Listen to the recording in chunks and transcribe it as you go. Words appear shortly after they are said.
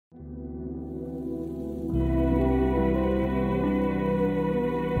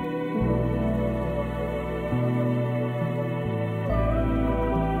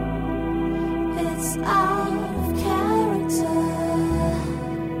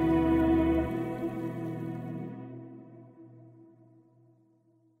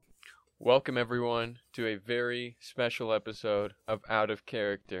Welcome, everyone, to a very special episode of Out of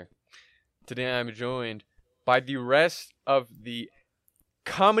Character. Today I'm joined by the rest of the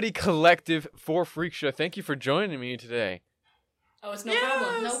comedy collective for Freak Show. Thank you for joining me today. Oh, it's no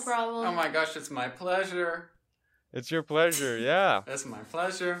problem. No problem. Oh my gosh, it's my pleasure. It's your pleasure, yeah. It's my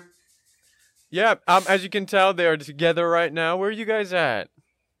pleasure. Yeah, as you can tell, they are together right now. Where are you guys at?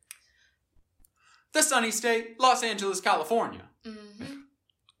 The sunny state, Los Angeles, California. Mm-hmm.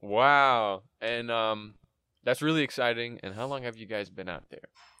 Wow. And that's really exciting. And how long have you guys been out there?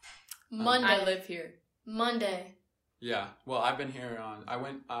 Monday. I live here. Monday. Yeah, well, I've been here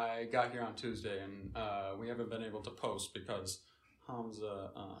I got here on Tuesday, and we haven't been able to post because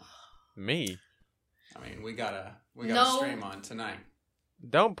Hamza, Me? I mean, we got a No. stream on tonight.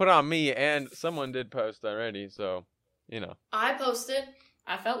 Don't put on me, and someone did post already, so, you know. I posted.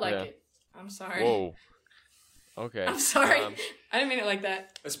 I felt like Yeah. it. I'm sorry. Whoa. Okay. I'm sorry. Um, I didn't mean it like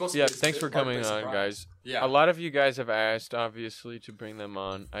that. It's supposed Yeah, to be thanks for coming birthday on, surprise. guys. Yeah. A lot of you guys have asked, obviously, to bring them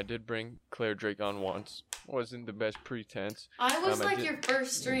on. I did bring Claire Drake on once. Wasn't the best pretense. I was I like did- your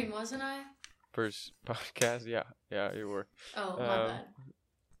first stream, wasn't I? First podcast, yeah, you were. Oh, my bad.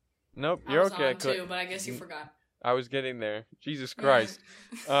 Nope, I you're was okay. on too, but I guess you forgot. I was getting there. Jesus Christ.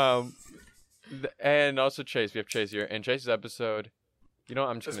 And also Chase. We have Chase here. And Chase's episode, you know,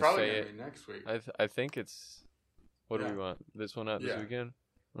 I'm just It's going to probably say going it. to be next week. I think it's... What do Yeah. we want? This one out this Yeah. weekend?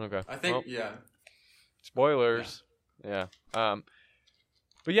 Okay. I think, Well, yeah. spoilers. Yeah.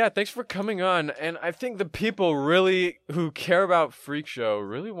 But yeah, thanks for coming on. And I think the people really who care about Freak Show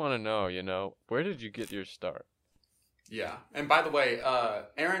really want to know, you know, where did you get your start? Yeah. And by the way,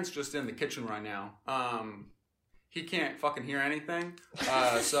 Aaron's just in the kitchen right now. He can't fucking hear anything.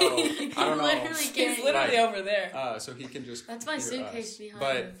 So I don't know. Literally He's can't. literally Right. over there. So he can just That's my hear suitcase us. behind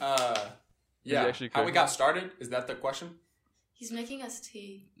But him. yeah, actually how we cooking? got started, is that the question? He's making us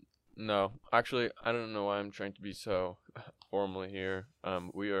tea. No, actually, I don't know why I'm trying to be so formal here.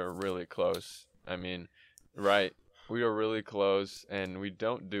 We are really close. I mean, right? We are really close, and we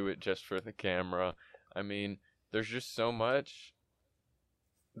don't do it just for the camera. I mean, there's just so much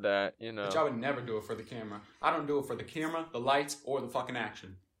that, you know. Which I would never do it for the camera. I don't do it for the camera, the lights, or the fucking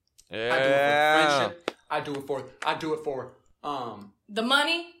action. Yeah. I do it for friendship. I do it for The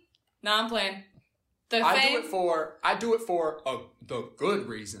money? No, I'm playing. The I fame? do it for the good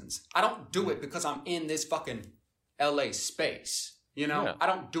reasons. I don't do it because I'm in this fucking LA space. You know? Yeah. I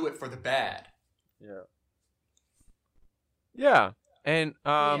don't do it for the bad. Yeah. Yeah. And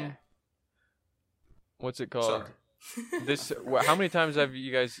Yeah. what's it called? Sorry. This how many times have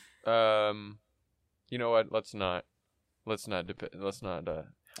you guys you know what? Let's not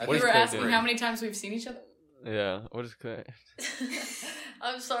I what You is were Claire asking doing? how many times we've seen each other? yeah, what is Claire?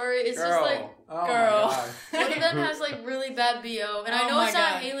 I'm sorry. It's Girl. just like Oh my Girl. God. one of them has like really bad BO, and I Oh know my it's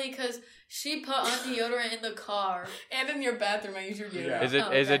not God. Haley because she put on deodorant in the car. And in your bathroom, I use your deodorant. Yeah. Is it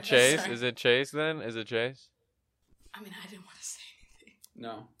Oh, is okay. it Chase? Sorry. Is it Chase then? Is it Chase? I mean, I didn't want to say anything.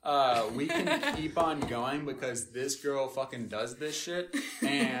 No. We can keep on going because this girl fucking does this shit,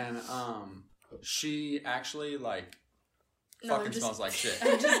 and she actually like No, fucking I'm just- smells like shit.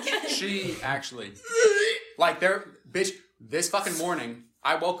 I'm just kidding. She actually like bitch. This fucking morning,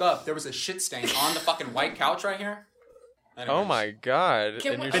 I woke up. There was a shit stain on the fucking white couch right here. Oh Anyways. my god.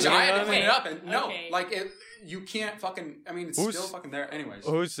 Can And we- you're Bitch, sitting I had to on clean it? it up, and no, Okay. like you can't fucking. I mean, it's Who's- still fucking there. Anyways,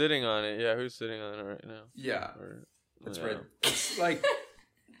 Who's sitting on it? Yeah, who's sitting on it right now? yeah, Or, it's yeah. red. It's like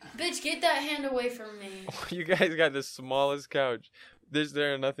Bitch, get that hand away from me. You guys got the smallest couch. Is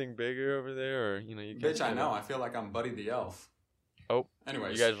there nothing bigger over there, or you know? You can't bitch. I sit know. on- I feel like I'm Buddy the Elf. Oh,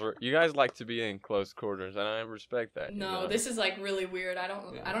 Anyways, you guys like to be in close quarters, and I respect that. you No, know? this is like really weird. I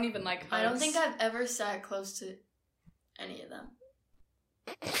don't even like hugs. I don't think I've ever sat close to any of them.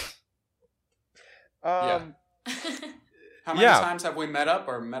 Yeah. How many Yeah. times have we met up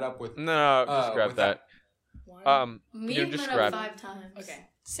or met up with? No, just grab with that. One. Me You and just met grab- up 5 times. Okay.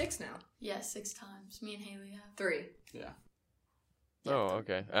 6 now. Yeah, 6 times. Me and Haley have. 3. Yeah. Oh,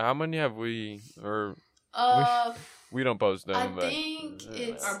 okay. How many have we? Or Uh, we don't post them. I but, think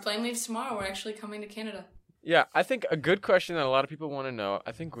it's- Our plane leaves tomorrow. We're actually coming to Canada. Yeah, I think a good question that a lot of people want to know.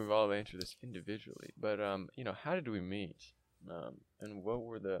 I think we've all answered this individually, but you know, how did we meet? And what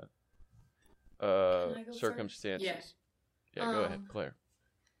were the Can I go circumstances? Yeah. Yeah, go ahead, Claire.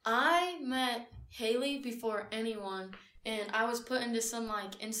 I met Haley before anyone, and I was put into some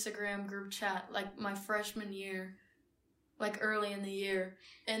like Instagram group chat like my freshman year, like early in the year,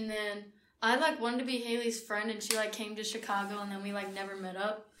 and then I like wanted to be Haley's friend, and she like came to Chicago, and then we like never met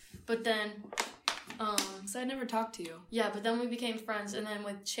up, but then So I never talked to you. yeah, but then we became friends, and then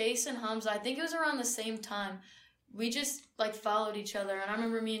with Chase and Hamza, I think it was around the same time. we just like followed each other, and I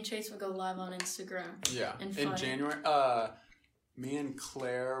remember me and Chase would go live on Instagram. Yeah. And In fight. January, me and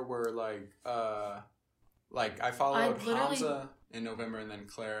Claire were like I followed literally- Hamza in November, and then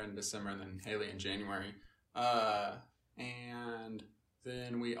Claire in December, and then Haley in January. And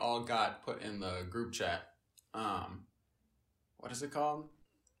then we all got put in the group chat. What is it called?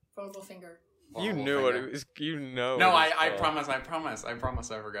 Vulnerable finger. You Vulnerable knew what Finger. it was. You know. No, what it's I called. promise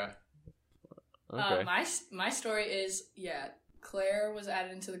I forgot. Okay. My story is, Claire was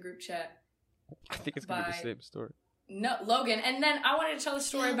added into the group chat. I think it's gonna be the by- same story. No, Logan. And then I wanted to tell a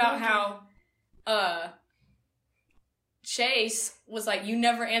story Yeah, about Logan. how Chase was like, you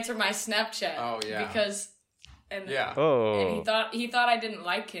never answered my Snapchat. Oh, yeah. Because and Yeah. Oh. and he thought I didn't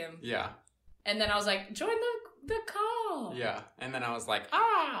like him. Yeah. And then I was like, join the call. Yeah. And then I was like,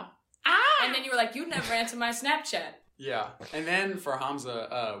 And then you were like, you never answered my Snapchat. yeah. And then for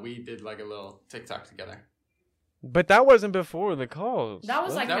Hamza, we did like a little TikTok together. But that wasn't before the calls. That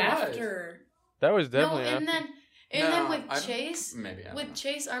was like That was. after. That was definitely no, and after. then No, with I- Chase, Maybe. I don't know. with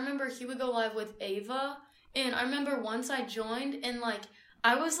Chase, I remember he would go live with Ava, and I remember once I joined, and like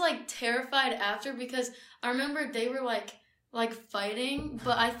I was like terrified after because I remember they were like fighting,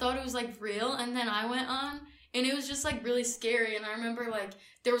 but I thought it was like real, and then I went on, and it was just like really scary, and I remember like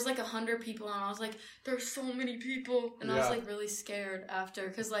there was like 100 people on, I was like, there's so many people, and I was Yeah. like really scared after,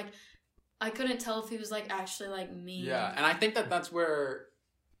 because like I couldn't tell if he was like actually like me. Yeah, and I think that's where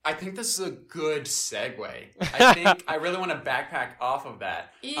I think this is a good segue. I think I really want to backpack off of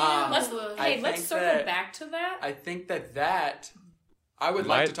that. Yeah. Let's I let's think circle that- back to that. I think that I would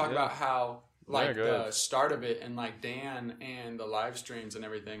like to talk yeah. about how like go the ahead. start of it and like Dan and the live streams and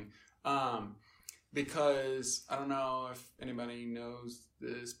everything. Because I don't know if anybody knows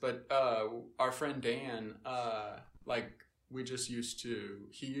this, but our friend Dan, like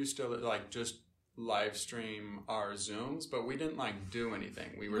he used to like just live stream our Zooms, but we didn't like do anything.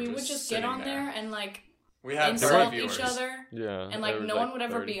 We We would just get sitting on there and like We had 30 insult viewers. each other, Yeah. and there like was, no one would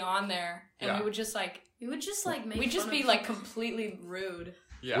ever 30. be on there, and Yeah. we would just like We would just like make we'd just fun be of like people. completely rude.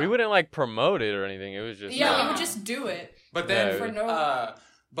 Yeah. We wouldn't like promote it or anything. It was just Yeah, No. we would just do it. But then, Yeah, for no-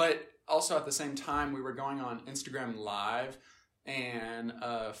 but also at the same time, we were going on Instagram Live and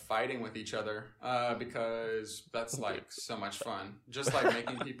fighting with each other because that's like so much fun. Just like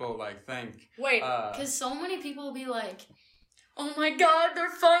making people like think. Wait, Because so many people will be like, oh my god, they're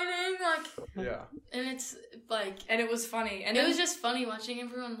fighting! Like, Yeah. and it's like, and it was funny, and it then, was just funny watching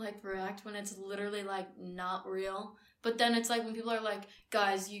everyone like react when it's literally like not real. But then it's like when people are like,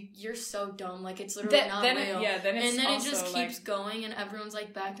 guys, you're so dumb. Like, it's literally not then real. then it's And then it also, just like, keeps going and everyone's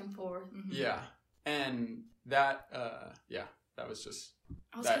like back and forth. mhm. Yeah. And that, that was just,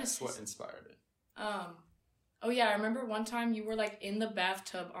 I was gonna that's say what inspired it. Oh yeah, I remember one time you were like in the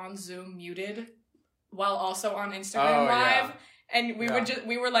bathtub on Zoom muted while also on Instagram Oh, yeah. Live. And we Yeah.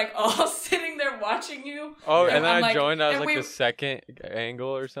 we were like all sitting there watching you. Oh, Yeah. and then I'm I like- joined. I was and like we- the second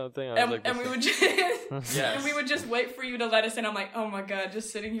angle or something. I was And, like, and the we would sec- just Yes. and we would just wait for you to let us in. I'm like, oh my god,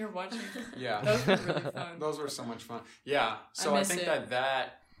 just sitting here watching. Yeah. Those were really fun. Those were so much fun. Yeah. So I miss think it.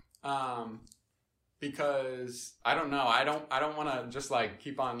 that because I don't know, I don't want to just like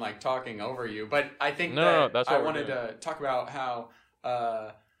keep on like talking over you, but I think No, that that's I what we're wanted doing. to talk about how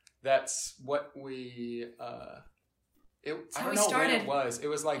that's what we I how don't we know started. when it was. It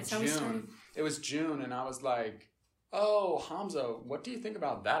was like That's how we started. June. It was June, and I was like, "Oh, Hamza, what do you think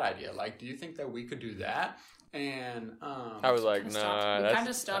about that idea? Like, do you think that we could do that?" And I was like, Kinda nah, stopped- we that's,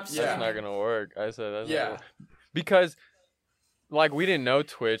 kinda stopped that's saying not it. gonna work. I said that's not Yeah. gonna work. Because like we didn't know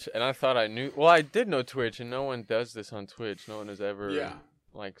Twitch, and I thought I knew. Well, I did know Twitch, and no one does this on Twitch. No one has ever yeah,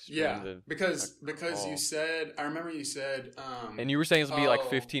 like yeah, streamed it. because call. you said, I remember you said, And you were saying it's to be like Oh.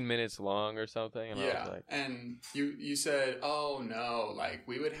 15 minutes long or something, and I yeah, was like, and you said, "Oh no, like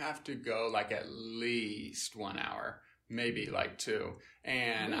we would have to go like at least 1 hour, maybe like 2."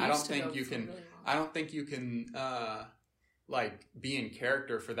 And We I don't used to think go you for can. really long. I don't think you can like be in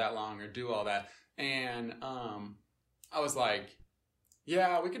character for that long or do all that. And I was like,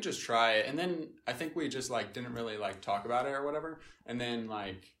 yeah, we could just try it. And then I think we just like didn't really like talk about it or whatever. And then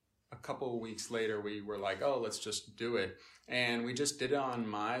like a couple of weeks later, we were like, oh, let's just do it. And we just did it on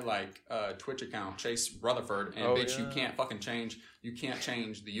my like Twitch account, Chase Rutherford. And Oh, bitch, yeah. you can't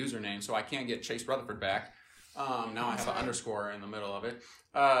change the username, so I can't get Chase Rutherford back. Now I have an underscore in the middle of it.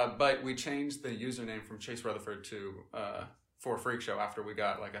 But we changed the username from Chase Rutherford to For Freak Show after we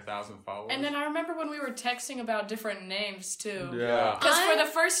got like 1,000 followers. And then I remember when we were texting about different names too. yeah. Because for I- the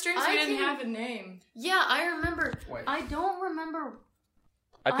first streams I we didn't can- have a name. Yeah, I remember. Wait. I don't remember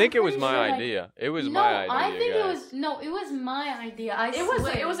I think it was pretty my sure, like- idea. It was no, my idea. I think guys. it was my idea. I It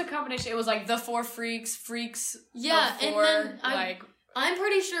swear. was a combination. It was like the four freaks. Yeah, of and four, then like I'm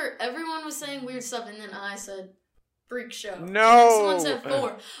pretty sure everyone was saying weird stuff, and then I said freak show. No. And then someone said 4.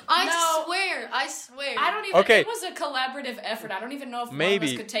 No. I swear. I don't even. Okay. It was a collaborative effort. I don't even know if Maybe-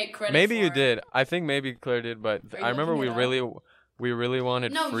 one of us could take credit. Maybe for you it. did. I think maybe Claire did, but Are you I remember we looking it really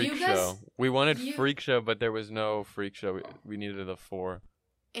wanted No, Freak you guys- Show. We wanted you- Freak Show, but there was no Freak Show. We needed a 4.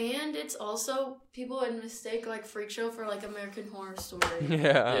 And it's also people would mistake like freak show for like American Horror Story.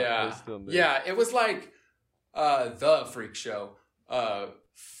 Yeah. Yeah. they still do. Yeah, it was like the freak show.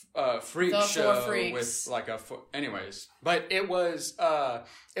 Freak The show Four Freaks. with like anyways, but it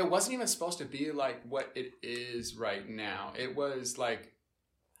wasn't even supposed to be like what it is right now. It was like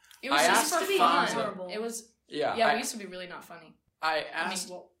It was I just asked for Fonzie- fun. horrible. It was. yeah, Yeah, we used to be really not funny. I I mean, asked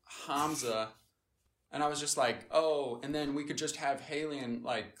well, Hamza, and I was just like, oh, and then we could just have Haley and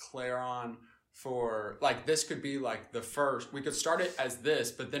like Claire on for like this could be like the first. We could start it as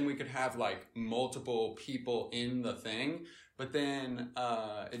this, but then we could have like multiple people in the thing. But then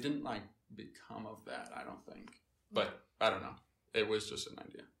it didn't like become of that. I don't think. But I don't know. It was just an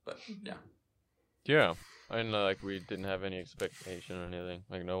idea. But yeah. Yeah. I know, like, we didn't have any expectation or anything.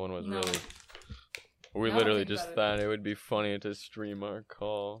 Like, no one was No. really. We Now I literally think just about it. thought it would be funny to stream our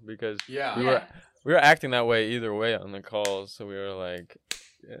call because Yeah. we were acting that way either way on the calls, so we were like,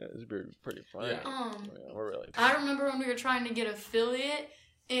 yeah, it's pretty funny. Yeah. Yeah, we're really. I remember when we were trying to get affiliate,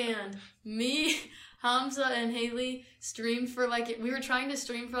 and me, Hamza, and Haley streamed for like we were trying to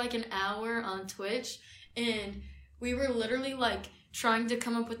stream for like an hour on Twitch, and we were literally like trying to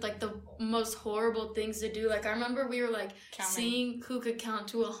come up with like the most horrible things to do. Like I remember we were like Counting. seeing who could count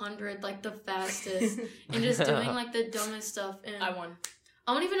to 100 like the fastest, and just doing like the dumbest stuff. And I won.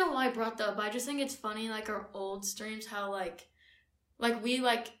 I don't even know why I brought that up. I just think it's funny, like our old streams, how like we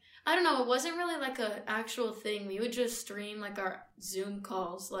like I don't know. It wasn't really like a actual thing. We would just stream like our Zoom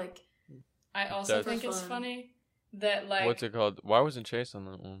calls, like. I also That's- think it's fun. funny that like. What's it called? Why wasn't Chase on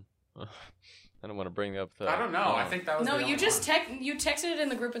that one? I don't want to bring up the. I don't know. I think that was No, the you only just one. you texted it in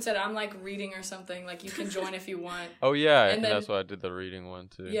the group and said I'm like reading or something. Like you can join if you want. Oh yeah, And and then- that's why I did the reading one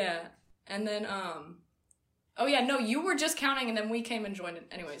too. Yeah, and then oh yeah, no, you were just counting, and then we came and joined it.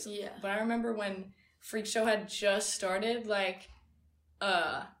 Anyways, Yeah. But I remember when Freak Show had just started, like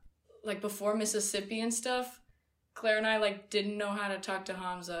before Mississippi and stuff. Claire and I like didn't know how to talk to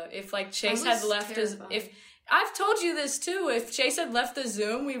Hamza. If like Chase had was left his, terrified. if I've told you this too, if Chase had left the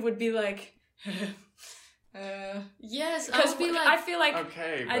Zoom, we would be like, Yes, I because would be like, I feel like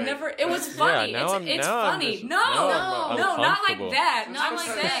Okay. I but never. It was that's- funny. now I'm- it's now I'm funny. just- No, now I'm no, not like uncomfortable. that. not I'm like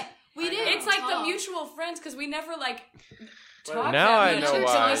like that. We didn't. It's like the talk. mutual friends because we never like But talked now that I much know until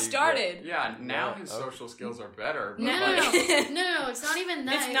why we you started. Yeah, now his Oh. social skills are better. But No, no, like, no, it's not even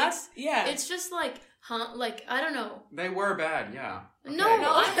that. It's not. Yeah. It's just like, like I don't know. they were bad, yeah. No,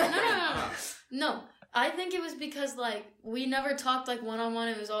 Okay. no. No, I think it was because like we never talked like one on one.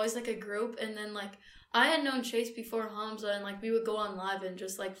 It was always like a group, and then like I had known Chase before Hamza, and like we would go on live and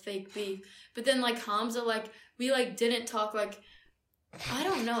just like fake beef. But then like Hamza, like we like didn't talk like. I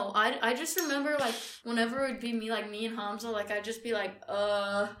don't know. I just remember like whenever it would be me and Hamza, like I'd just be like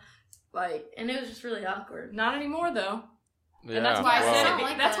and it was just really awkward. Not anymore though. Yeah, And that's why I well- said I don't it.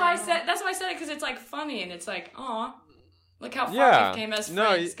 like That's that why I anymore. said. That's why I said it because it's like funny and it's like, aw, look how far Yeah. we came as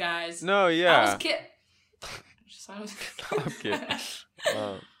No, friends, guys. No, I yeah. was kid. I was I'm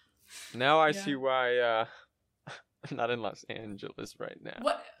kidding. Now I Yeah. see why I'm not in Los Angeles right now.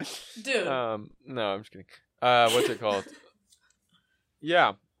 What, dude? No, I'm just kidding. What's it called?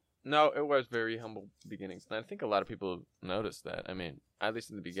 Yeah. No, it was very humble beginnings. And I think a lot of people noticed that. I mean, at least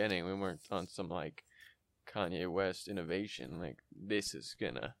in the beginning, we weren't on some like Kanye West innovation, like this is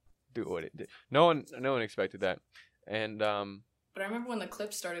gonna do what it did. No one expected that. And But I remember when the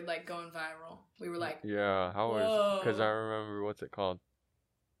clips started like going viral. We were like, yeah, how was because I Whoa. remember what's it called?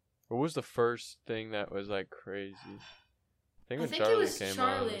 What was the first thing that was like crazy? I think I when think Charlie it was came on,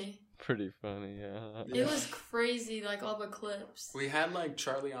 it was Charlie. pretty funny. Yeah. It was crazy, like all the clips. We had like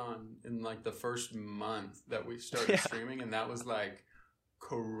Charlie on in like the first month that we started Yeah. streaming, and that was like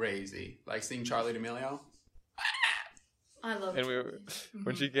crazy. Like seeing Charlie D'Amelio. I love And we Charlie. were,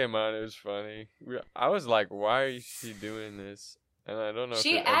 when she came on, it was funny. I was like, "Why is she doing this?" And I don't know.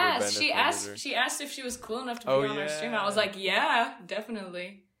 she if it ever asked. benefited her. She asked if she was cool enough to Oh, be on our stream. I yeah. was like, yeah,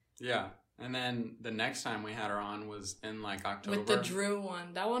 definitely. Yeah, and then the next time we had her on was in like October. With the Drew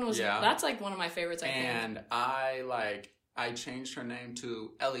one, that one was. Yeah. That's like one of my favorites. I think. And I changed her name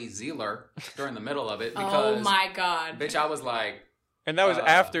to Ellie Zeeler during the middle of it because Oh my god. bitch, I was like, And that was Uh,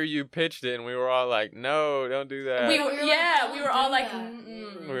 after you pitched it, and we were all like, "No, don't do that." We We were, were like, yeah, "Don't we were all do like, that." mm-mm.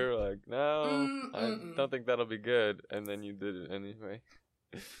 We were like, no, I Mm-mm. don't think that'll be good. And then you did it anyway.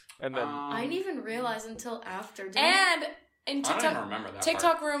 And then I didn't even realize until after. And in I don't even TikTok, remember that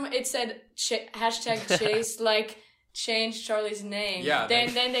TikTok room, it said hashtag Chase, like, change Charlie's name. Yeah,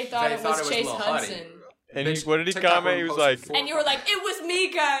 Then they thought it was Chase Lil Hudson. Huddy. and Bitch, what did he TikTok comment? He room was posted like, 4 And you were like, it was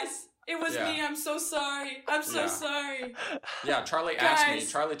me, guys. It was Yeah. me. I'm so sorry. I'm so Yeah. sorry. Yeah, Charlie asked me.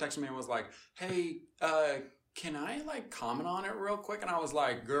 Guys. Charlie texted me and was like, "Hey, can I like comment on it real quick?" And I was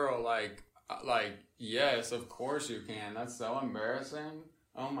like, "Girl, like, yes, of course you can. That's so embarrassing.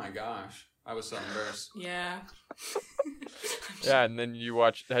 Oh my gosh, I was so embarrassed." Yeah. yeah. And then you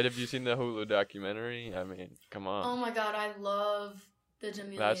watched. Have you seen the Hulu documentary? I mean, come Oh on. my god, I love the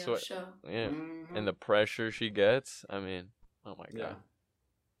D'Amelio That's what- show. Yeah. Mhm. And the pressure she gets. I mean, oh my god. yeah,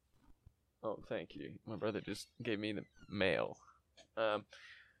 Oh, thank you. My brother just gave me the mail.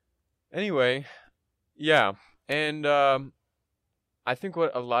 Anyway, yeah. And I think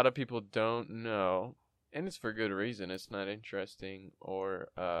what a lot of people don't know, and it's for good reason, it's not interesting or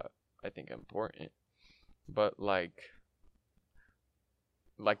I think important, but like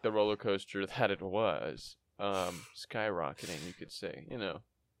the roller coaster that it was, skyrocketing, you could say,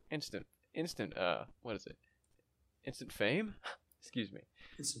 instant what is it? Instant fame? Excuse me.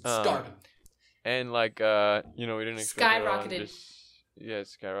 it's Um, stardom. And like we didn't expect it all, Skyrocketed.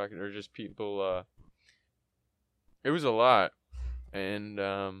 skyrocketed, or just people it was a lot. And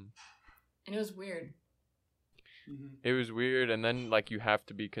And it was weird. Mhm. it was weird, and then like you have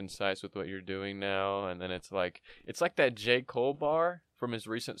to be concise with what you're doing now, and then it's like that J. Cole bar from his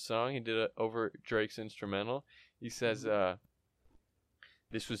recent song. He did it over Drake's instrumental. He says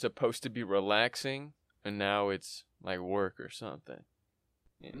this was supposed to be relaxing, and now it's like work or something.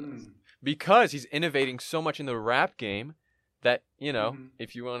 Mm. Because he's innovating so much in the rap game that, Mhm.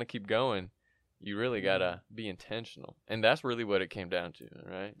 if you want to keep going, you really gotta be intentional. And that's really what it came down to,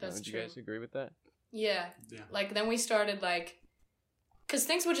 right? That's Would you true. guys agree with that? Yeah. Yeah. Like, then we started, like, because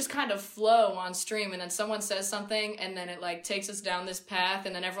things would just kind of flow on stream, and then someone says something, and then it, like, takes us down this path,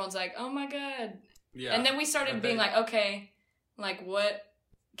 and then everyone's like, oh my god. Yeah. And then we started And being they- like, okay, like, what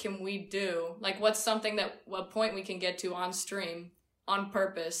can we do? Like, what's something what point we can get to on stream, on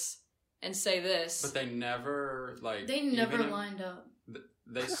purpose, and say this? But they never like. They never even if- lined up.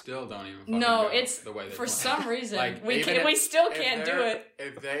 They still don't even. Fucking No, go it's the way they for plan. some reason Like, we even can, we if- still if can't do they're-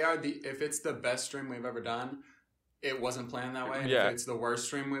 it. If it's the best stream we've ever done, it wasn't planned that way. And Yeah. if it's the worst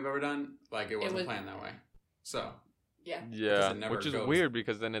stream we've ever done, like it wasn't was- planned that way. So Yeah. Yeah, it never which is goes. weird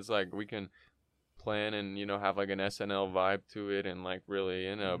because then it's like we can plan and have like an SNL vibe to it and like really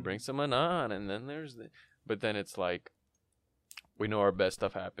Mhm. bring someone on, and then but then it's like we know our best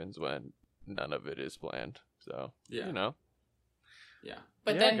stuff happens when none of it is planned. So yeah, yeah.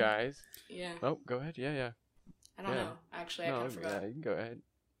 But yeah, then, guys. yeah, Oh, go ahead. Yeah. I don't yeah. know. Actually, I No, kind of forgot. yeah, you can go ahead.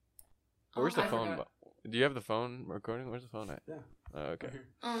 Oh, Where's the I phone? forgot. Do you have the phone recording? Where's the phone at? Yeah. Oh, okay.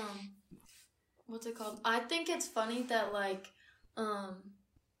 Right here. What's it called? I think it's funny that like, oh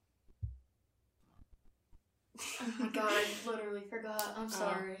my god, I literally forgot. I'm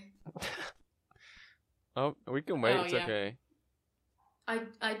sorry. Oh, we can wait. Oh, It's yeah. okay.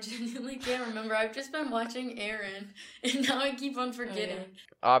 I genuinely can't remember. I've just been watching Aaron, and now I keep on forgetting.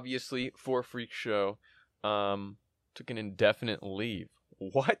 Obviously, for Freak Show, took an indefinite leave.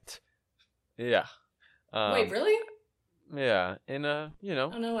 What? Yeah. Wait, really? Yeah, in Oh,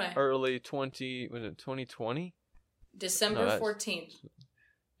 no way. early 2020? December No, that's- 14th.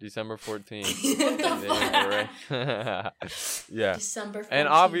 December 14th. What the And then, fuck? right? Yeah. December 14th. And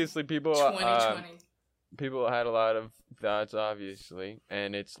obviously people 2020. people had a lot of thoughts, obviously,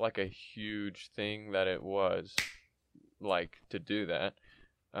 and it's like a huge thing that it was, like, to do that.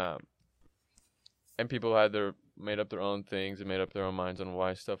 And people had made up their own things and made up their own minds on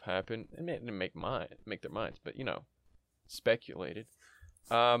why stuff happened. And didn't make their minds, but speculated.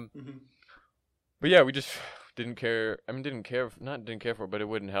 Mhm. But yeah, we just didn't care. I mean, didn't care for it, but it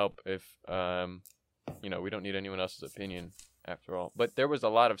wouldn't help if we don't need anyone else's opinion after all. But there was a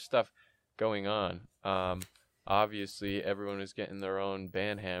lot of stuff going on. Obviously everyone was getting their own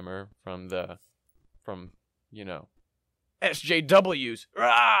banhammer from SJWs.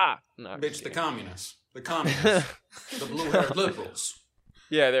 Rah! No, I'm Bitch, just the kidding. communists, the blue-haired liberals.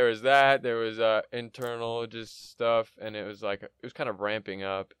 Yeah, there was that. There was internal just stuff, and it was like it was kind of ramping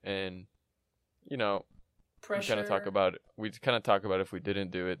up, and Pressure. we'd kind of talk about if we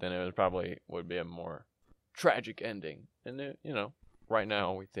didn't do it, then it would be a more tragic ending. And right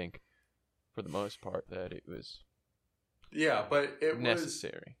now we think, for the most part, that it was Yeah, but it was.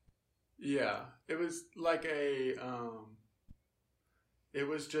 necessary. Yeah, it was like a. It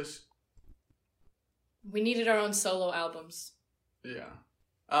was just. We needed our own solo albums. Yeah.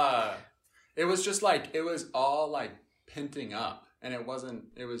 It was just like, it was all like pinting up, and it wasn't,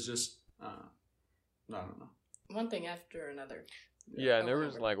 it was just, I don't know. One thing after another. Yeah, and there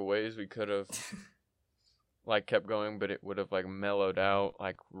was like ways we could have like kept going, but it would have like mellowed out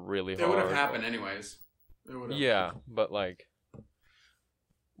like really hard. It would have happened anyways. It would have. Yeah, but like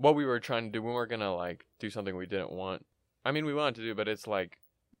what we were trying to do, we weren't gonna like do something we didn't want. I mean, we wanted to do, but it's like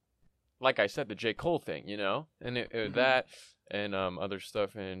I said, the J. Cole thing, you know, and it that and other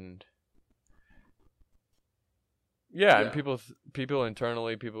stuff, and yeah, and people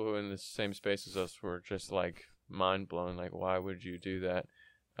internally, people who are in the same space as us were just like mind blown. Like, why would you do that?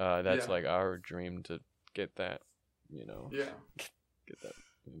 That's like our dream to get that, you know. Yeah. Get that,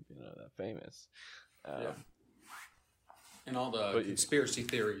 you know, that famous. Yeah. And all the conspiracy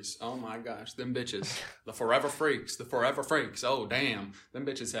theories. Oh my gosh, them bitches. The forever freaks. Oh damn, them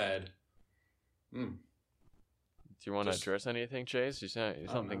bitches had. Do you want to address anything, Chase? You said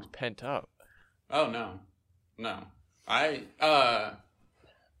something's pent up. Oh no.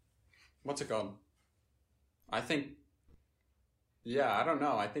 What's it called? I think. Yeah, I don't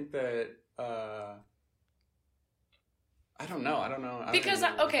know. I think that. I don't know. Because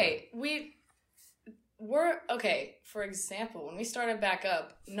for example, when we started back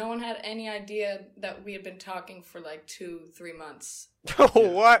up, no one had any idea that we had been talking for like 2-3 months. Oh,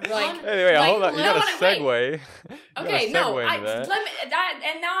 what? Like, anyway, hold on. You got to segue. Okay, no.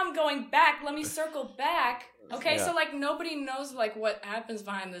 And now I'm going back. Let me circle back. Okay, so like nobody knows like what happens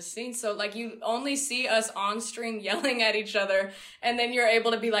behind the scenes. So like you only see us on stream yelling at each other, and then you're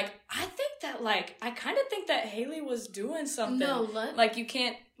able to be like, I kind of think that Haley was doing something. No, like you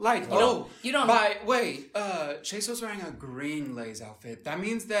can't. Like, you don't. Wait, Chase was wearing a green Lay's outfit. That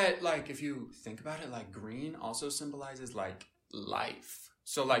means that, like, if you think about it, like, green also symbolizes, like, life.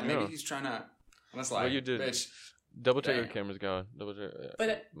 So, like, maybe he's trying to, and it's like, you did. Bitch. Double check your camera's going. Double check. But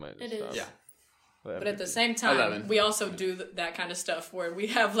it is. Yeah. But at the same time, 11. we also do that kind of stuff where we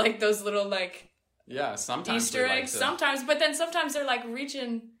have, like, those little, like, sometimes Easter eggs. Sometimes, but then sometimes they're, like,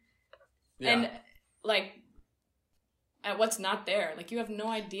 reaching and, like, at what's not there. Like, you have no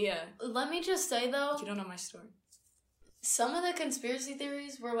idea. Let me just say, though. You don't know my story. Some of the conspiracy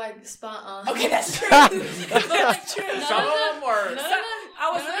theories were, like, spot on. Okay, that's true. That's true. Some of them were. None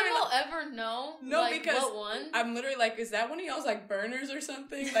of them will ever know. No, like, because what one. I'm literally like, is that one of y'all's, like, burners or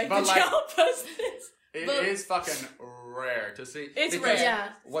something? Like, But, did like, y'all post this? It is fucking rare to see. It's because, rare. Yeah.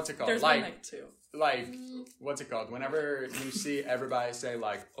 What's it called? There's been, like, 2. Like, what's it called? Whenever you see everybody say,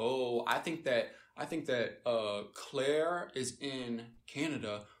 like, oh, I think that Claire is in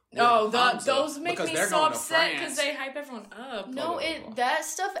Canada. Those make me so upset because they hype everyone up. No, that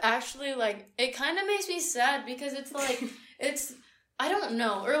stuff actually, like, it kind of makes me sad because it's like, I don't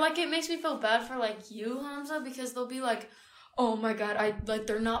know. Or, like, it makes me feel bad for, like, you, Hamza, because they'll be like, oh my god,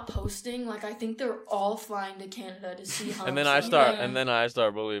 they're not posting. Like, I think they're all flying to Canada to see Hamza. And then I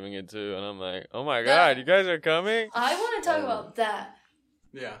start believing it too, and I'm like, oh my god, you guys are coming? I want to talk about that.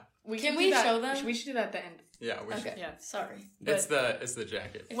 Yeah. Can we show them? We should do that at the end. Yeah, we should. Okay. Yeah. Sorry. It's the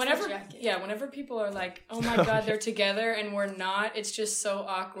jacket. Whenever people are like, "Oh my god, they're together," and we're not, it's just so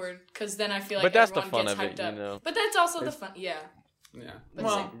awkward. Because then I feel like that's the everyone fun gets of it, hyped up. you know. But that's also the fun. Yeah. Yeah.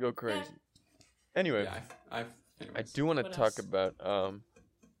 But Go crazy. Anyway, I do want to What talk else? about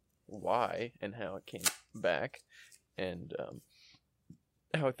why and how it came back, and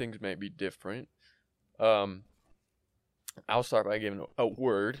how things may be different. I'll start by giving a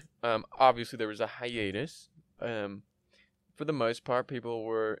word. Obviously, there was a hiatus. For the most part, people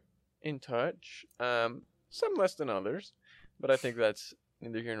were in touch. Some less than others, but I think that's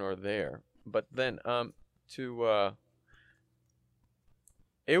neither here nor there. But then,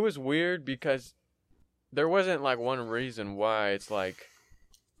 it was weird because there wasn't like one reason why. It's like,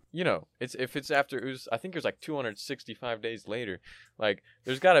 you know, I think it was like 265 days later. Like,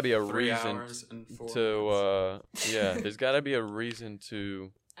 there's got to be a 3 reason hours and 4 to, there's got to be a reason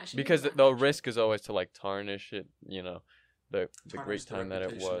to, because the risk is always to like tarnish it, you know, the great time that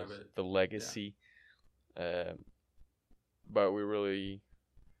it was, the legacy. Yeah. But we really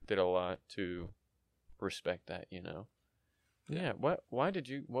did a lot to respect that, you know. Yeah. What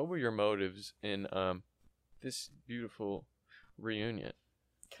were your motives in this beautiful reunion?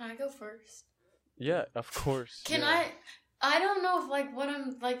 Can I go first? Yeah, of course. I don't know if, like, what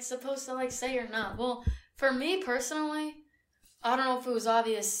I'm, like, supposed to, like, say or not. Well, for me personally, I don't know if it was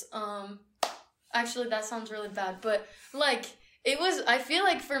obvious. Actually, that sounds really bad. But, like, I feel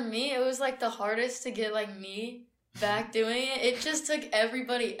like for me, it was, like, the hardest to get, like, me back doing it. It just took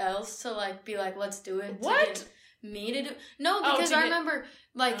everybody else to, like, be like, let's do it. What? To get me to do. No, because I remember,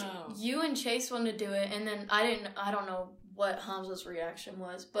 like, you and Chase wanted to do it, and then I don't know what Hamza's reaction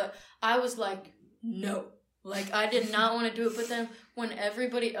was, but I was like, no. Like, I did not want to do it, but then when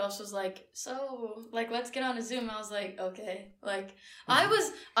everybody else was like, so, like, let's get on a Zoom, I was like, okay. Like,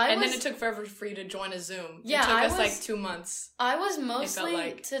 And then it took forever for you to join a Zoom. Yeah, it took us like 2 months. I was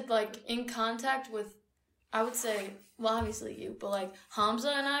mostly in contact with, I would say, well, obviously you, but, like,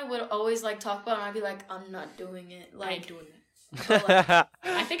 Hamza and I would always, like, talk about it, and I'd be like, I'm not doing it. Like, I ain't doing it.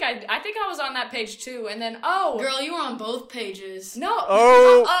 I think I was on that page too, and then girl, you were on both pages. No,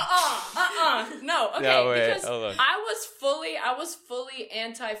 no, okay, no, wait, because I was fully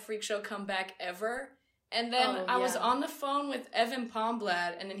anti Freak Show comeback ever, and then I was on the phone with Evan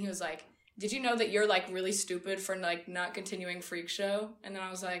Palmblad, and then he was like, "Did you know that you're like really stupid for like not continuing Freak Show?" And then I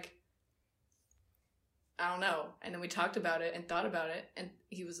was like, I don't know. And then we talked about it and thought about it. And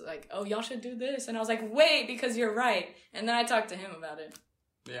he was like, oh, y'all should do this. And I was like, wait, because you're right. And then I talked to him about it.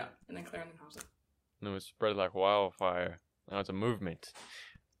 Yeah. And then Clarendon House. And it was spread like wildfire. Now it's a movement.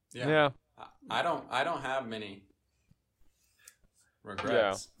 Yeah. I don't have many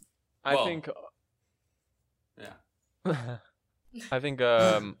regrets. Yeah. I think... Yeah. I think,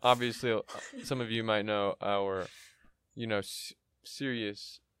 obviously, some of you might know our,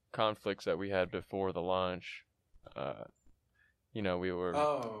 serious conflicts that we had before the launch. We were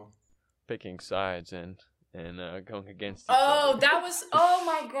picking sides and going against each other. That was, oh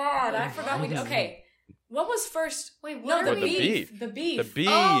my god, I forgot okay. What was first? Wait, no, the beef. The beef. The beef.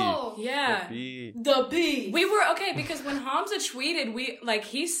 Oh, yeah. The beef. We were, okay, because when Hamza tweeted,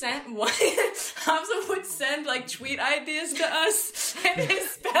 he sent one, Hamza would send, tweet ideas to us, and his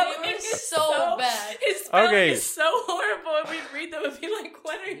spelling is so bad. His spelling is so horrible, and we'd read them and be like,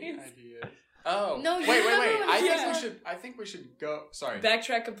 what are you... Ideas. Oh. No, wait. I think we should go, sorry.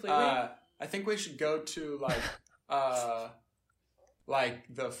 Backtrack completely? I think we should go to,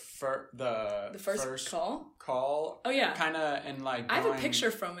 the first call. Oh yeah, kind of, and I have a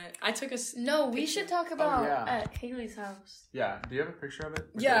picture from it. I took a. No, we should talk about at Haley's house. Yeah, do you have a picture of it?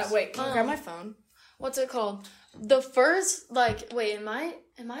 Yeah, wait. Can you grab my phone? What's it called? The first, wait, am I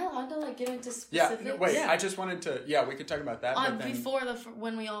allowed to get into specifics? Yeah, wait. I just wanted to. Yeah, we could talk about that. But then, before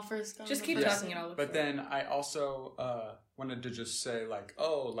when we all first got. Just keep talking. I'll look. But then I also wanted to just say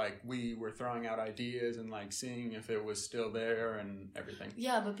we were throwing out ideas and seeing if it was still there and everything.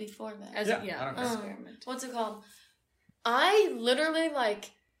 Yeah, but before that. I don't know. What's it called? I literally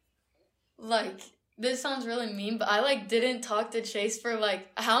this sounds really mean, but I didn't talk to Chase for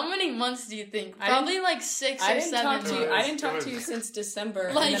how many months do you think? Probably 6 or 7 months. I didn't talk to you since December,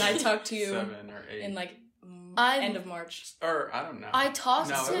 and then I talked to you 7 or 8 in end of March. Or I don't know. I talked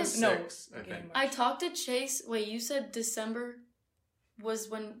to it was 6, I think. I talked to Chase. Wait, you said December was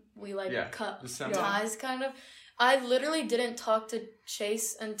when we cut December. ties, kind of. I literally didn't talk to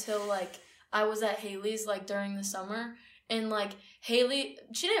Chase until I was at Haley's during the summer. And, Haley,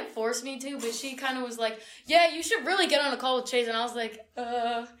 she didn't force me to, but she kind of was like, yeah, you should really get on a call with Chase. And I was like,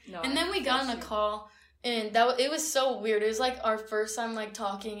 No, and then we got on a call, and it was so weird. It was, our first time,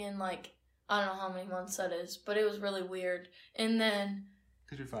 talking in, I don't know how many months that is, but it was really weird. And then...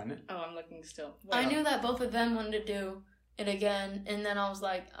 Did you find it? Oh, I'm looking still. I knew that both of them wanted to do it again, and then I was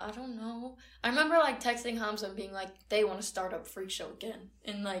like, I don't know. I remember, texting Hamza and being like, they want to start up Freak Show again.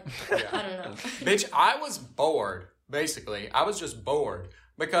 And, I don't know. Bitch, I was bored. Basically, I was just bored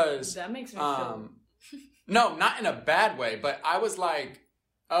because that makes me feel. No, not in a bad way, but I was like,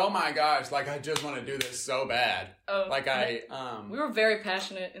 oh my gosh, I just want to do this so bad. Oh, we were very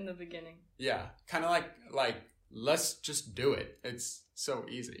passionate in the beginning. Yeah, kind of like let's just do it. It's so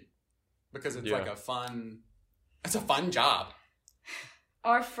easy because it's it's a fun job.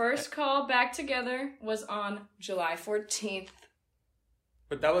 Our first call back together was on July 14th.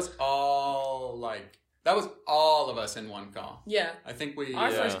 But that was all that was all of us in one call. Yeah. I think our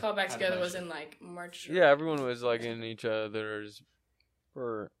first call back together was in March. Yeah, everyone was in each other's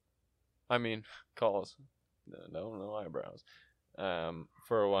calls. No eyebrows.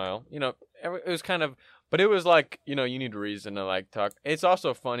 For a while. It was kind of, but it was you need reason to talk. It's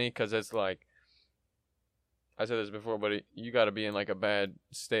also funny because it's I said this before, but you got to be in a bad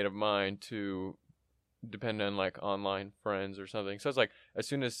state of mind to depend on online friends or something. So it's as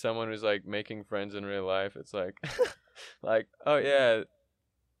soon as someone is making friends in real life, it's oh yeah,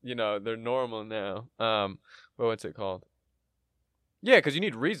 they're normal now. But what's it called? Yeah, because you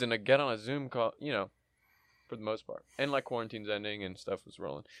need reason to get on a Zoom call, for the most part. And quarantine's ending and stuff was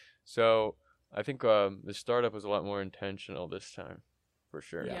rolling. So I think the startup was a lot more intentional this time, for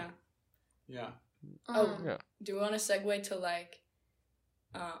sure. Yeah. Oh, yeah. Do we want to segue to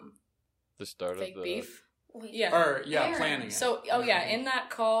the start fake of the beef? Yeah. Or planning it. So in that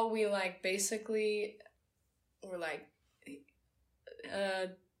call we basically were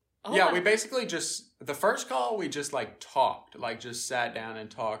we basically just, the first call, we just like talked, like just sat down and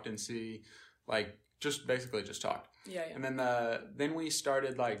talked and see, like just basically just talked. Yeah. And then we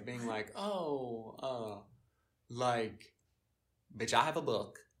started like being like, like, bitch, I have a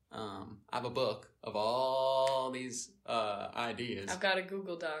book. I have a book of all these ideas. I've got a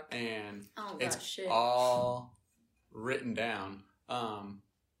Google Doc. And it's all written down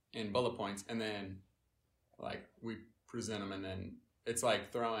in bullet points. And then like we present them, and then it's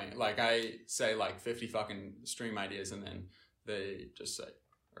like throwing, like I say like 50 fucking stream ideas, and then they just say.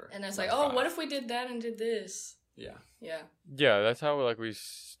 And it's like, oh, what if we did that and did this? Yeah. Yeah. Yeah, that's how like we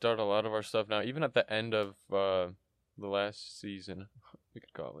start a lot of our stuff now. Even at the end of the last season, we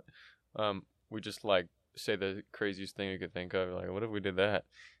could call it. We just like say the craziest thing we could think of. Like, what if we did that?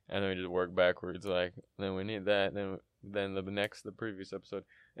 And then we just work backwards. Like, then we need that. Then the previous episode.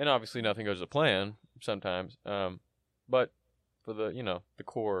 And obviously nothing goes to plan sometimes. But for the the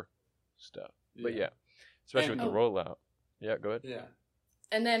core stuff. Yeah. But yeah, especially with the rollout. Yeah, go ahead. Yeah.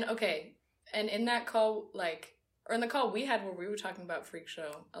 And then and in that call, or in the call we had where we were talking about Freak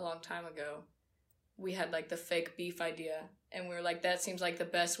Show a long time ago, we had like the fake beef idea, and we were like, that seems like the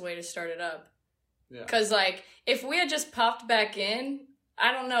best way to start it up. Yeah. Because like if we had just popped back in,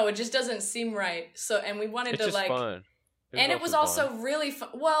 I don't know, it just doesn't seem right. So, and we wanted to like. Fun. It was also really fun.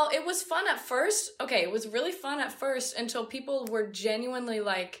 Well, it was fun at first. Okay, it was really fun at first until people were genuinely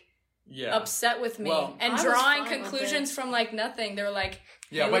like. Yeah. Upset with me and drawing conclusions from like nothing. They were like,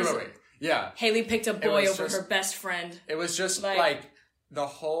 wait. Yeah. Haley picked a boy over her best friend. It was just like the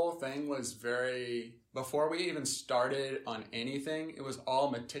whole thing was very, before we even started on anything, it was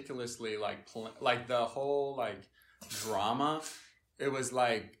all meticulously like the whole like drama. It was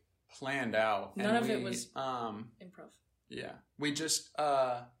like planned out. None of it was improv. Yeah. We just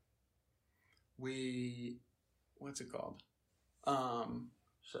what's it called?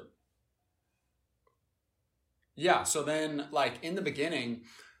 Yeah, so then, like, in the beginning,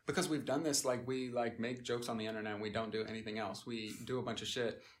 because we've done this, like, we, like, make jokes on the internet and we don't do anything else. We do a bunch of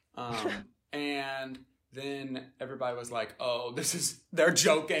shit. And then everybody was like, oh, they're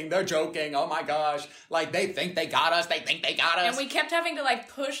joking, oh my gosh. Like, they think they got us. And we kept having to, like,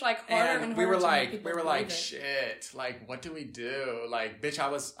 push, like, harder and harder. We were like, shit, like, what do we do? Like, bitch, I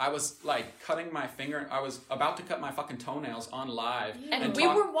was, like, cutting my finger. I was about to cut my fucking toenails on live. And we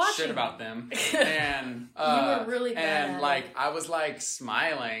were watching. Shit about them. And, you were really bad. And, like, I was, like,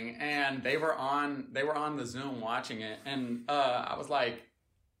 smiling. And they were on the Zoom watching it. And, I was like,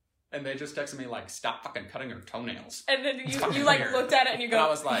 and they just texted me like, "Stop fucking cutting your toenails." And then you like looked at it and you go. And I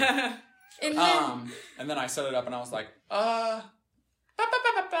was like, and then I set it up and I was like, And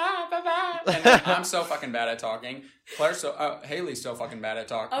then I'm so fucking bad at talking. Haley's so fucking bad at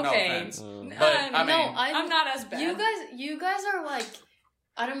talking. Okay. No offense, but I mean, I'm not as bad. You guys are like,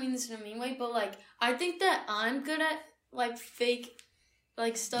 I don't mean this in a mean way, but like, I think that I'm good at like fake,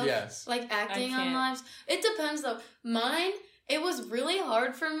 like stuff, like acting on lives. It depends though. Mine. It was really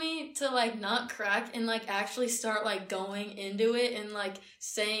hard for me to, like, not crack and, like, actually start, like, going into it and, like,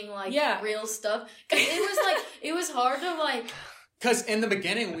 saying, like, real stuff. Because it was, like, it was hard to, like... Because in the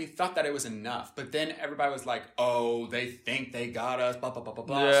beginning, we thought that it was enough. But then everybody was like, oh, they think they got us, blah, blah, blah, blah,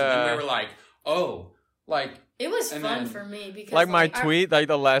 blah. Yeah. So then we were like, oh, like... It was fun for me because... Like, my tweet, like,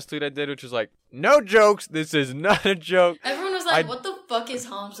 the last tweet I did, which was like, no jokes, this is not a joke. Everyone was like, what the fuck is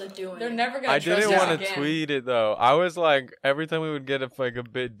Hamza doing? They're never gonna trust us again. I didn't want to tweet it, though. I was like, every time we would get like a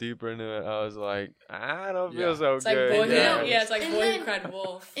bit deeper into it, I was like, I don't feel so it's good. Like boy, it's like Boy Who Cried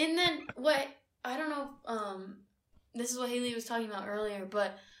Wolf. And then, I don't know, this is what Haley was talking about earlier,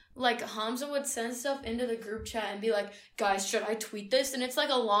 but... Like, Hamza would send stuff into the group chat and be like, guys, should I tweet this? And it's like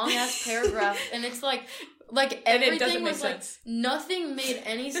a long-ass paragraph, and it's like everything was like, nothing made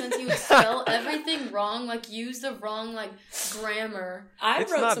any sense. He would spell everything wrong, like, use the wrong, like, grammar. I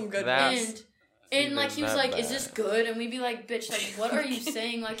wrote some good ones. And like, he was like, is this good? And we'd be like, bitch, like, what are you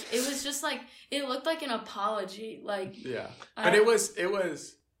saying? Like, it was just like, it looked like an apology. Like, yeah. But it was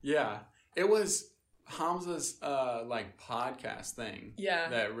Hamza's like podcast thing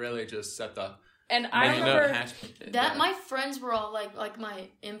that really just set the and I remember that my friends were all like my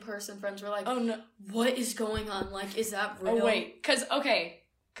in-person friends were like, oh no, what is going on, like, is that real? Oh wait, because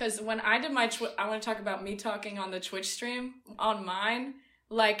when I did my I want to talk about me talking on the Twitch stream on mine,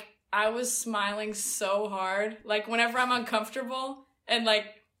 like I was smiling so hard, like whenever I'm uncomfortable and like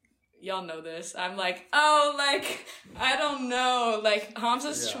y'all know this. I'm like, oh, like, I don't know. Like,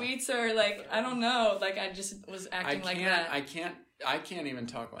 Hamza's tweets are like, I don't know. Like, I just was acting like that. I can't even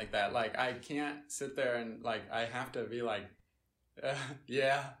talk like that. Like, I can't sit there and, like, I have to be like,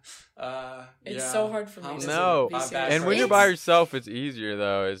 Yeah. It's so hard for me. No, and when you're by yourself, it's easier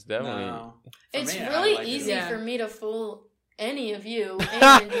though. It's definitely. No. It's me, really like easy it. for me to fool any of you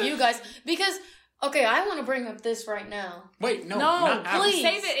and you guys because okay, I want to bring up this right now. Wait, no, No, please.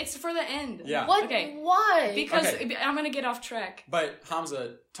 save it. It's for the end. Yeah. What? Okay. Why? Because Okay. I'm gonna get off track. But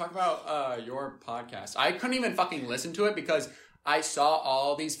Hamza, talk about your podcast. I couldn't even fucking listen to it because I saw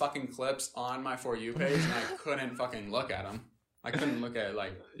all these fucking clips on my For You page and I couldn't fucking look at them. I couldn't look at it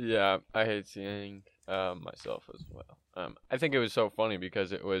like. Yeah, I hate seeing myself as well. I think it was so funny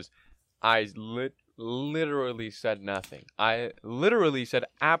because it was, I literally said nothing. I literally said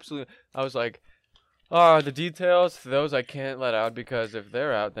absolutely. I was like, oh, the details, those I can't let out because if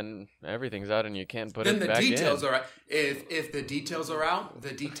they're out, then everything's out and you can't put it back in. Then the details are out. If the details are out,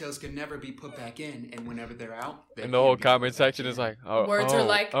 the details can never be put back in, and whenever they're out, they And the can't whole be comment put back section in. is like, oh, Words are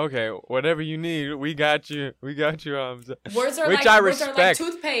like- okay, whatever you need, we got you, Hamza. Words are Which like I words are like respect.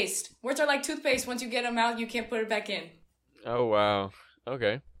 toothpaste. Words are like toothpaste. Once you get them out, you can't put it back in. Oh wow,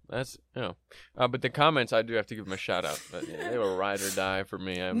 okay, that's but the comments I do have to give them a shout out. But, yeah, they were ride or die for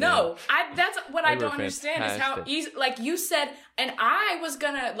me. I mean, No, that's what I They don't were understand is how fantastic. easy. Like you said, and I was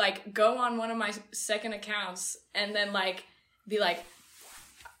gonna like go on one of my second accounts and then like be like,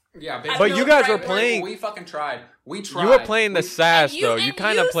 Yeah, I But know you guys right were word. playing. We fucking tried. We tried. You were playing the We- sass and though. You and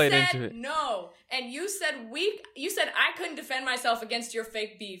kind of played said into it. No, and you said You said I couldn't defend myself against your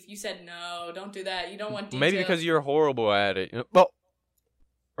fake beef. You said no, don't do that. You don't want details. Maybe because you're horrible at it. Well,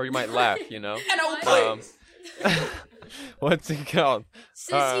 or you might laugh. You know. And What's it called?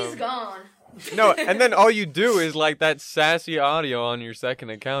 Sissy's gone. No, and then all you do is like that sassy audio on your second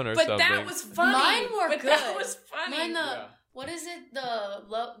account or But something. that was funny. Mine were but good. That was funny. Mine Yeah. what is it?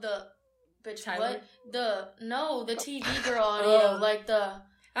 Bitch, Tyler? what? The TV girl audio, Oh. like the.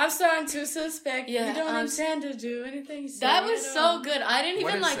 I'm starting to suspect Yeah, you don't I'm- intend to do anything. That silly was at so all. good. I didn't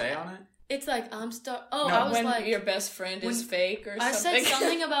What even did it like. say on it? It's like I'm stuck. Oh, No, I was when like, your best friend is when- fake or I something. said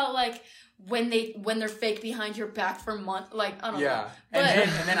something about like when they're fake behind your back for months. Like I don't know. Yeah, But-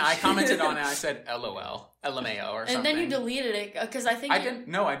 and then I commented on it. I said LOL, LMAO, or something. And then you deleted it because I think I didn't.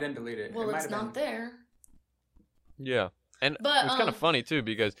 No, I didn't delete it. Well, it might it's have not been. there. Yeah, and But, it was kind of funny too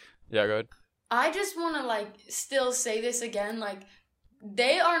because go ahead. I just want to like still say this again. Like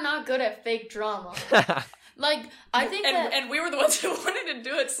they are not good at fake drama. Like I think that. and we were the ones who wanted to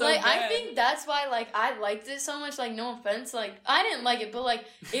do it so Like bad. I think that's why like I liked it so much. Like no offense, like I didn't like it, but like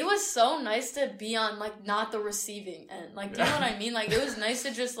it was so nice to be on like not the receiving end. Like do you know what I mean? Like it was nice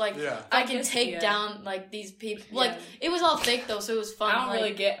to just like Yeah. I can Focus, take yeah. down like these people. Like Yeah. it was all fake though, so it was fun. I don't like,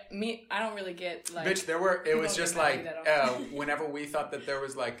 really get like. Bitch, it People was just get mad like, at me that whenever we thought that there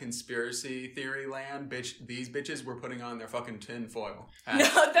was like conspiracy theory land, these bitches were putting on their fucking tin foil. No,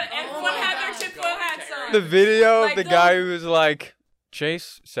 everyone my had God. their tinfoil hats on. The video Like of the the- guy who was like,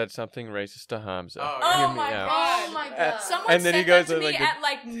 Chase said something racist to Hamza. Oh, Oh Hear me my out. God. Oh my god. Someone And then he sent goes that to to, me like, at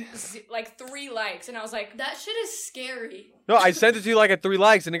like 3 likes, and I was like, That shit is scary. No, I sent it to you like at 3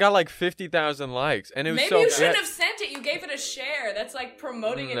 likes, and it got like 50,000 likes, and it was maybe so. you shouldn't have sent it. You gave it a share. That's like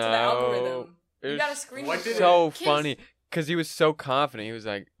promoting it to the algorithm. It You was got a screen. What did so Kids- funny because he was so confident. He was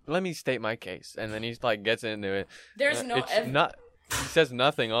like, "Let me state my case," and then he's like gets into it. There's no It's not. He says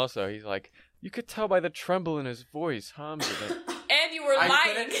nothing. Also, he's like, you could tell by the tremble in his voice, Hamza. that- and you were I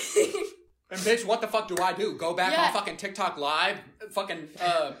lying. And bitch, what the fuck do I do? Go back Yeah. on fucking TikTok live, fucking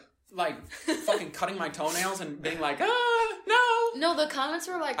fucking cutting my toenails and being like, no. No, the comments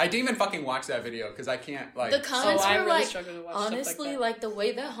were like I didn't even fucking watch that video because I can't like. the comments I were really like struggle to watch stuff like honestly that. like the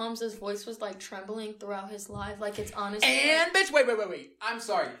way that Hamza's voice was like trembling throughout his live. Like it's honestly And bitch, wait. I'm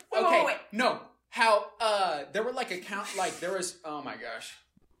sorry. Wait, Okay, wait. no. How there were like there was oh my gosh,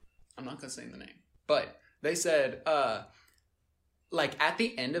 I'm not gonna say the name, but they said like at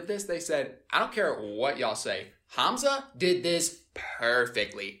the end of this they said I don't care what y'all say, Hamza did this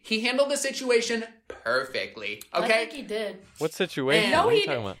perfectly. He handled the situation perfectly. I Okay. think he did. What situation? And- no, what are you he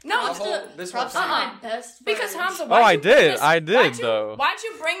talking didn't. about? No, The it's whole- the. this Props whole to thing. my best Because friend. Hamza, Oh, why'd I you bring did. this- I did, why'd you, though. Why'd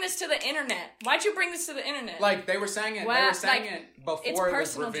you bring this to the internet? Why'd you bring this to the internet? Like they were saying it. They Wow, were saying like, it it's before it was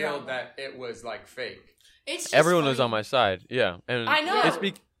personal revealed drama. that it was like fake. It's just Everyone was funny. on my side. Yeah, and I know. It's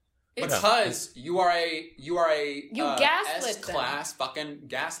It's Because you are a You gaslit S them. class fucking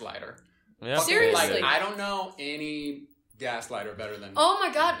gaslighter. yeah. Fucking, Seriously. like I don't know any gaslighter better than. Oh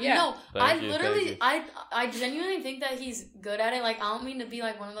my god, Yeah. no. Thank you. I genuinely think that he's good at it. Like I don't mean to be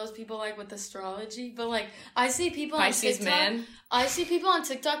like one of those people like with astrology, but like I see people Pisces on TikTok. man. I see people on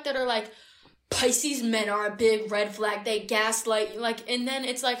TikTok that are like Pisces men are a big red flag. They gaslight like and then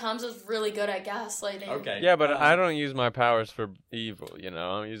it's like Hamza's really good at gaslighting. Okay. Yeah, but I don't use my powers for evil. You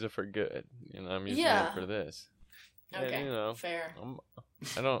know, I'm using it for good. You know, I'm using Yeah. it for this. Okay, and, fair.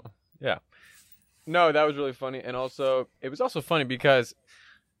 I don't. Yeah. No, that was really funny, and also it was also funny because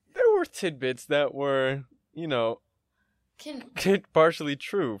there were tidbits that were, partially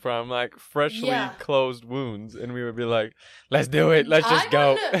true from like freshly closed wounds, and we would be like, "Let's do it. Let's just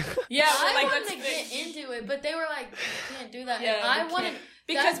go." Yeah, I wanted to get into it, but they were like, "You can't do that." Yeah, I wanted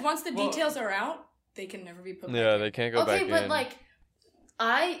because once the details are out, they can never be put back in. Yeah, they can't go back in. Okay, but like,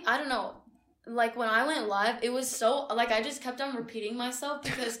 I don't know. Like when I went live, it was so like I just kept on repeating myself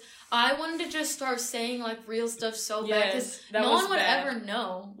because I wanted to just start saying like real stuff so bad because no one would ever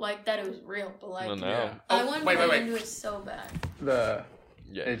know like that it was real. But like, I wanted to get into it so bad.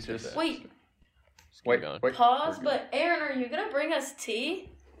 It's just wait. Pause. But Aaron, are you gonna bring us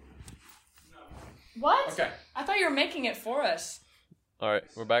tea? No. What? Okay. I thought you were making it for us. All right,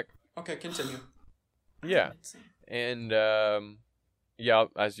 we're back. Okay, continue. Yeah, and yeah,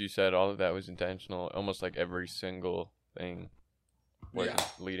 as you said, all of that was intentional. Almost like every single thing was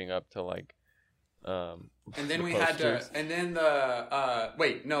leading up to like. And then we had to, and then the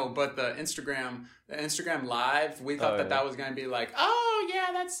but the Instagram Live, we thought that was gonna be like, oh yeah,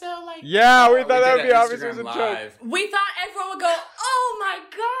 that's so like. Yeah, we thought that would be obvious as a joke. We thought everyone would go, oh my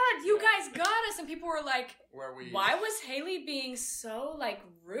god, you guys got us, and people were like, why was Haley being so like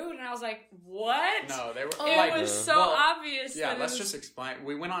rude? And I was like, what? No, they were. It was so obvious. Yeah, let's just explain.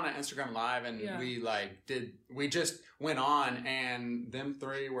 We went on an Instagram Live and we just went on, and them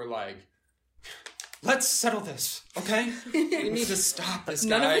three were like, let's settle this, okay? We need to stop this, guys.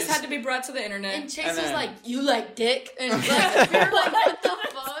 None of this had to be brought to the internet. And Chase was like, you like dick? And like, we were like, what the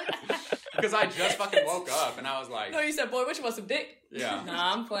fuck? Because I just fucking woke up, and I was like... No, you said, boy, what you want, some dick? Yeah.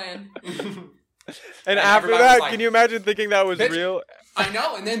 Nah, I'm playing. And after that, like, can you imagine thinking that was real? I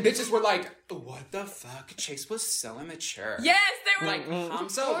know, and then bitches were like, what the fuck? Chase was so immature. Yes, they were like,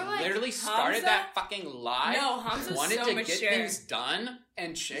 Hamza literally started that fucking live. No, Hamza's wanted so to mature. get things done,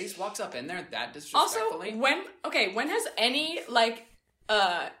 and Chase walks up in there that disrespectfully. Also, when has any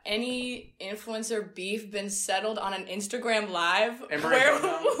influencer beef been settled on an Instagram Live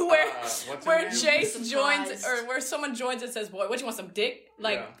where Chase joins or where someone joins and says, boy, what you want, some dick?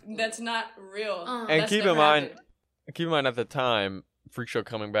 Like, that's not real. And keep in mind at the time, Freak Show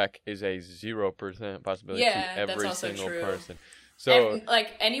coming back is a 0% possibility to every single person. So,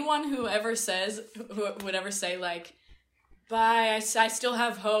 like, anyone who would ever say, like, bye, I still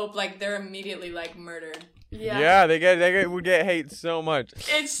have hope, like, they're immediately, like, murdered. Yeah, they would get hate so much.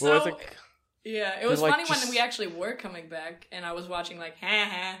 It's so... Yeah, it was funny when we actually were coming back, and I was watching, like,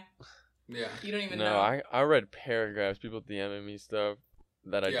 ha. Yeah. You don't even know. No, I read paragraphs, people DMing me stuff.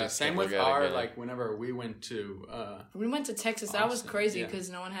 That I just same with our like whenever we went to Texas, Austin, that was crazy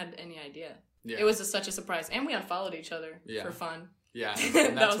because no one had any idea. Yeah. It was such a surprise, and we unfollowed each other for fun. Yeah,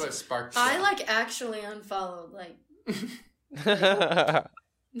 and that's what sparked. I like actually unfollowed like.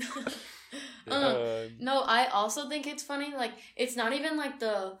 No, I also think it's funny. Like it's not even like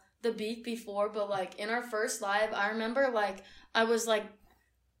the beef before, but like in our first live, I remember like I was like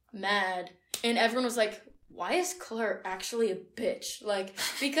mad, and everyone was like, why is Claire actually a bitch? Like,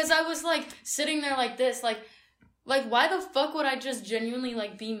 because I was, like, sitting there like this, like, why the fuck would I just genuinely,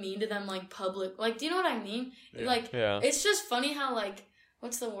 like, be mean to them, like, public? Like, do you know what I mean? Yeah. Like, it's just funny how, like,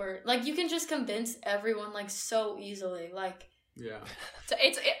 what's the word? Like, you can just convince everyone, like, so easily, like. Yeah.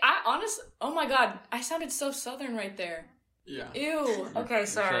 Oh my god, I sounded so southern right there. Yeah. Ew. Okay,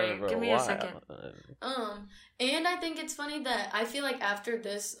 sorry. Give me a second. And I think it's funny that I feel like after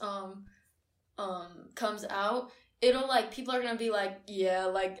this, comes out, it'll like people are gonna be like, yeah,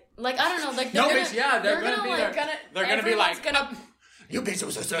 like I don't know, like they're gonna be like, you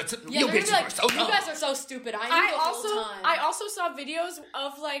bitches are so dumb. You guys are so stupid. I also saw videos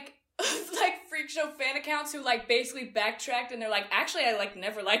of like Freak Show fan accounts who like basically backtracked and they're like, actually I like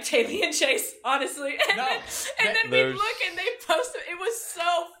never liked Haley and Chase, honestly. And then we look and they posted. It was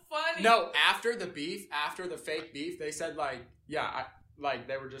so funny. No, after the fake beef, they said like,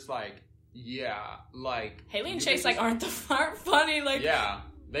 they were just like. Yeah, like Haley and Chase like aren't funny. Like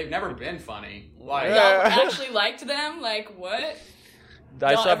they've never been funny. Like y'all actually liked them. Like what?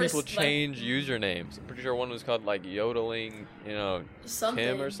 I saw people change usernames. I'm pretty sure one was called like yodeling, Tim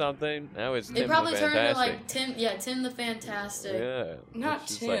or something. Now it's Tim the Fantastic. It probably turned into like Tim. Yeah, Tim the Fantastic. Yeah, not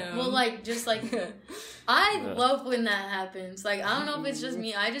Tim. Like, well, like just like I love when that happens. Like I don't know if it's just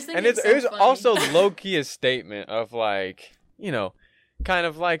me. I just think it was also low key a statement of like kind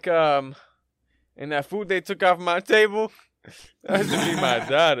of like and that food they took off my table that should be my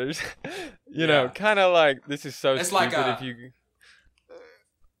daughter's. Kind of like this is so it's stupid like if you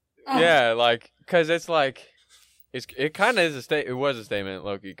like because it kind of is it was a statement,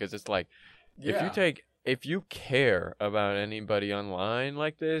 Loki, because it's like if you take if you care about anybody online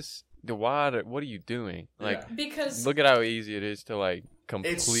like this, what are you doing? Like, because look at how easy it is to like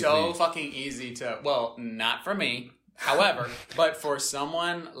completely. It's so fucking easy to. Well, not for me. However, but for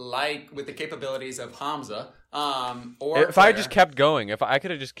someone like with the capabilities of Hamza, or if I just kept going, if I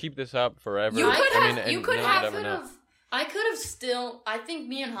could have just keep this up forever, I could have still. I think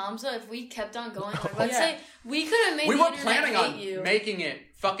me and Hamza, if we kept on going, like, let's say we could have made. We the were planning on making it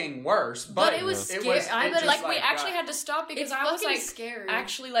fucking worse, but it was scary. We actually had to stop because I was like scary.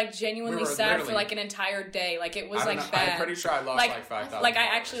 Actually like genuinely sad for like an entire day. Like it was like bad. I'm pretty sure I lost like 5,000. Like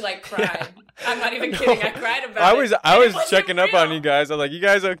I actually like cried. I'm not even kidding. I cried about it. I was checking up on you guys. I was like, you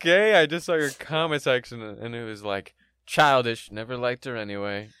guys okay? I just saw your comment section and it was like, childish. Never liked her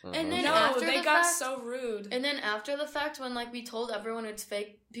anyway. And then they got so rude. And then after the fact, when like we told everyone it's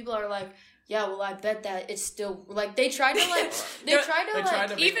fake, people are like, "Yeah, well, I bet that it's still like." They tried to like.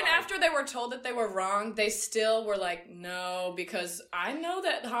 Even after they were told that they were wrong, they still were like, "No," because I know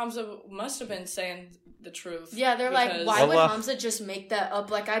that Hamza must have been saying the truth. Yeah, they're like, "Why would Hamza just make that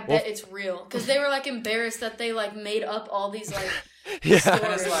up?" Like, I bet it's real because they were like embarrassed that they like made up all these like. Stories.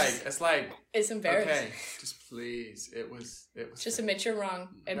 It's like it's embarrassing. Okay, just please, it was. Just admit you're wrong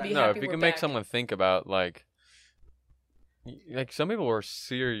and be happy. No, if you can make someone think about like some people were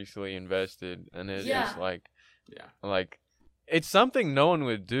seriously invested, and it's just like, like it's something no one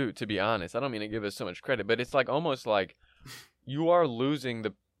would do. To be honest, I don't mean to give us so much credit, but it's like almost like you are losing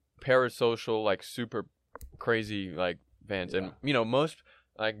the parasocial, like super crazy like fans, and most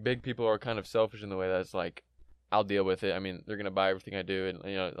like big people are kind of selfish in the way that's like, I'll deal with it. I mean, they're gonna buy everything I do,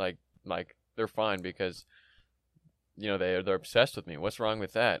 and like they're fine because they're obsessed with me. What's wrong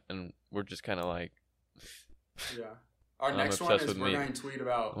with that? And we're just kind of like, Our next one is we're going to tweet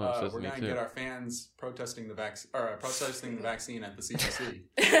about we're going to get our fans protesting the vaccine at the CDC.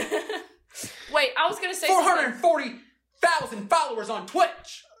 Wait, I was gonna say 440,000 followers on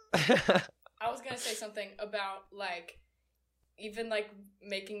Twitch. I was gonna say something about like even like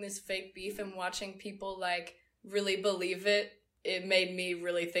making this fake beef and watching people like really believe it. It made me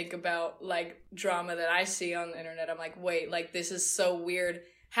really think about like drama that I see on the internet. I'm like, wait, like this is so weird.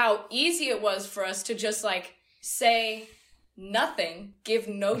 How easy it was for us to just like say nothing, give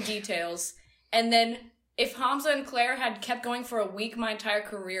no details, and then if Hamza and Claire had kept going for a week, my entire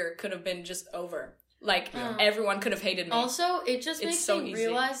career could have been just over. Like everyone could have hated me. Also, it just makes me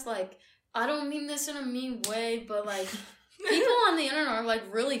realize like I don't mean this in a mean way, but like. People on the internet are like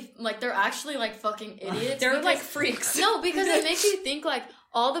really like they're actually like fucking idiots. They're like freaks. No, because it makes you think like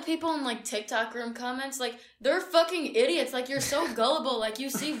all the people in like TikTok room comments like they're fucking idiots. Like you're so gullible. Like you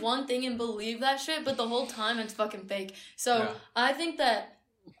see one thing and believe that shit, but the whole time it's fucking fake. So I think that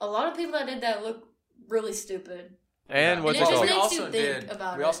a lot of people that did that look really stupid. And what it just makes you think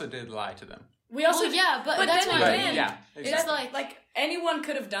about it. We also did lie to them. We also but that's what I mean. Yeah, exactly. It's like anyone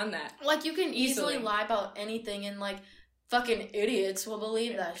could have done that. Like you can easily lie about anything and like. Fucking idiots will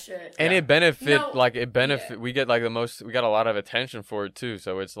believe that shit. And it benefit we get like we got a lot of attention for it too,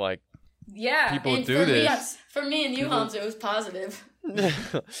 so it's like people and do this. For me and you, Hamza, it was positive.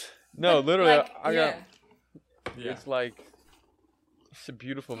 No, literally like, it's like it's a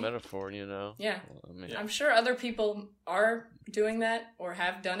beautiful metaphor, Yeah. I mean, I'm sure other people are doing that or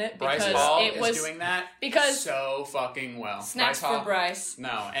have done it because Bryce Hall it was doing that so fucking well. Snaps for Bryce.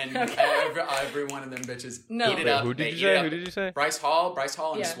 No, and every one of them bitches eat it up. Who did you say? Bryce Hall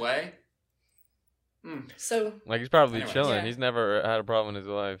and Sway. So like he's probably chilling. Yeah. He's never had a problem in his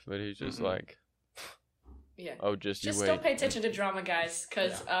life, but he's just like oh, just you wait. Don't pay attention to drama, guys,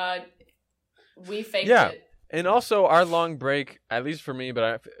 because we faked it. And also our long break, at least for me,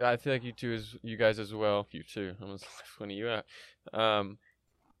 but I feel like you guys as well. You too. I'm just funny you out.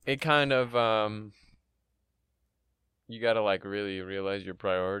 It kind of you gotta like really realize your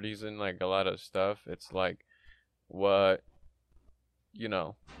priorities in like a lot of stuff. It's like what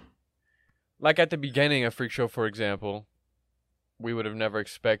like at the beginning of Freak Show, for example, we would have never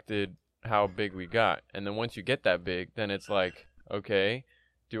expected how big we got, and then once you get that big, then it's like okay.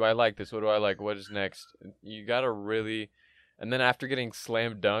 Do I like this? What do I like? What is next? You gotta really, and then after getting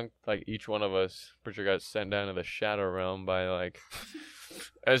slam dunked, like each one of us, pretty sure got sent down to the shadow realm by like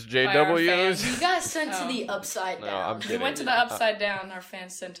SJWs. You got sent to the upside down. No, I'm kidding. We went to the upside down. Our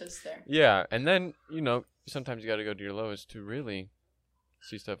fans sent us there. Yeah, and then sometimes you gotta go to your lowest to really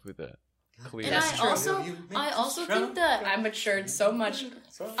see stuff with that clear. And I also think that I matured so much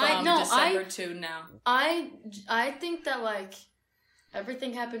from December to now. I think that like.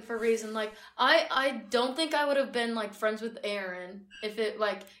 Everything happened for a reason. Like, I don't think I would have been, like, friends with Aaron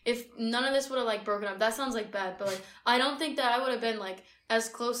if none of this would have, like, broken up. That sounds, like, bad, but, like, I don't think that I would have been, like, as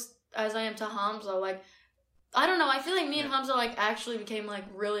close as I am to Hamza. Like, I don't know. I feel like me and Hamza like actually became like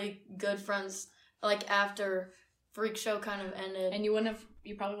really good friends. Like after Freak Show kind of ended, and you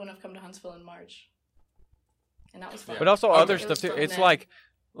probably wouldn't have come to Huntsville in March, and that was fun. But also other stuff too. It's like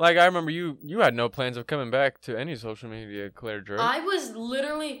I remember you had no plans of coming back to any social media, Claire Drake. I was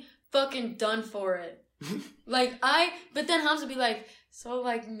literally fucking done for it. But then Hamza would be like, so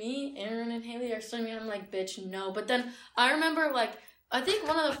like me, Aaron, and Haley are streaming, and I'm like, bitch, no. But then I remember like, I think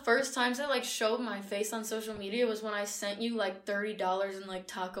one of the first times I like showed my face on social media was when I sent you like $30 in like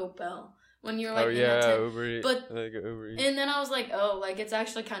Taco Bell. When you're like, Uber Eats. But, and then I was like, oh, like it's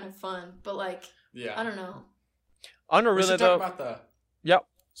actually kind of fun. But like, I don't know. We should talk about the... Yep.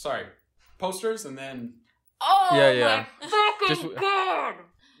 Sorry. Posters and then... Oh, my fucking God!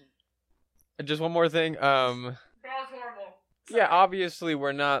 Just one more thing. That was horrible. Yeah, obviously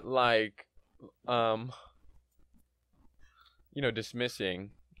we're not like,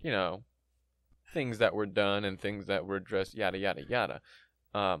 dismissing, things that were done and things that were addressed, yada, yada, yada.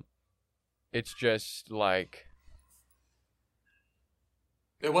 It's just like...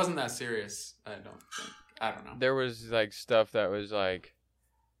 It wasn't that serious, I don't think. I don't know. There was like stuff that was like...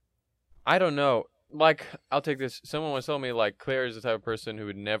 I don't know. Like, I'll take this. Someone was telling me, like, Claire is the type of person who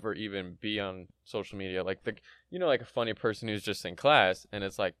would never even be on social media. Like, like a funny person who's just in class, and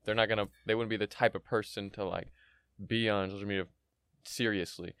it's like, they wouldn't be the type of person to, like, be on social media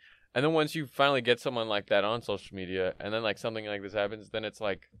seriously. And then once you finally get someone like that on social media, and then, like, something like this happens, then it's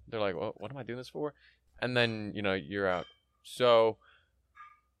like, they're like, well, what am I doing this for? And then, you're out. So,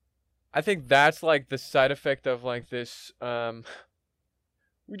 I think that's, like, the side effect of, like, this,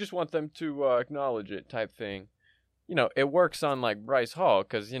 we just want them to acknowledge it type thing. It works on, like, Bryce Hall,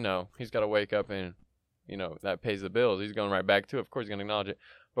 because, he's got to wake up and, that pays the bills. He's going right back to it. Of course, he's going to acknowledge it.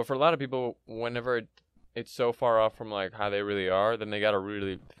 But for a lot of people, whenever it's so far off from, like, how they really are, then they got to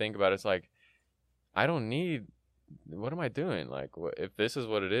really think about it. It's like, I don't need... What am I doing? Like, if this is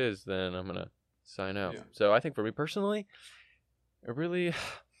what it is, then I'm going to sign out. Yeah. So I think for me personally, it really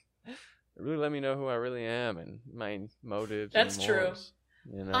let me know who I really am and my motives. That's and morals.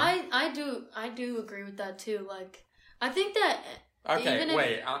 True. I do agree with that too. Like, I think that. Okay,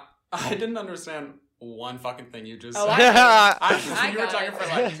 wait. I didn't understand one fucking thing you just said. You were talking for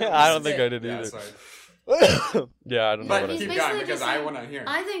like 2 minutes. I don't think I did either. Yeah, I don't know. But keep going because I want to hear.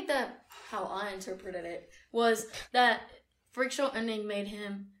 I think that how I interpreted it was that Freak Show ending made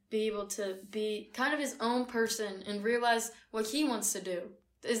him be able to be kind of his own person and realize what he wants to do.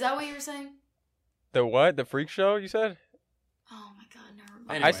 Is that what you were saying? The what? The Freak Show? You said? Oh my God, never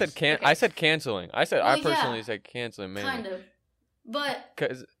mind. Anyways. I said canceling. I personally said canceling, man. Kind of, but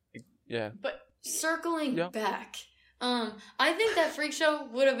But circling back, I think that Freak Show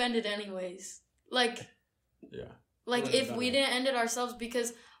would have ended anyways. Like, if we didn't end it ourselves,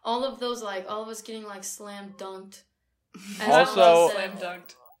 because all of us getting like slam dunked. Slam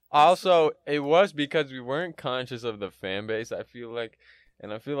dunked. Also, it was because we weren't conscious of the fan base. I feel like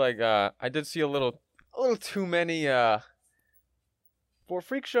I did see a little too many for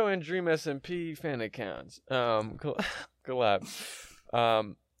Freak Show and Dream SMP fan accounts collab.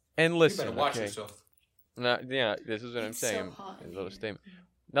 And listen, you better watch yourself. This is what I'm saying. So a little statement.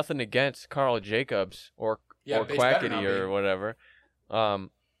 Nothing against Carl Jacobs or Quackity or whatever.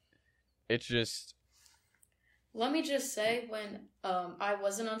 It's just. Let me just say, when I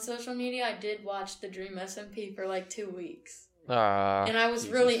wasn't on social media, I did watch the Dream SMP for like 2 weeks. And I was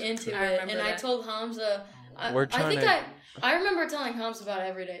really into it. And I told Hamza. I remember telling Hamza about it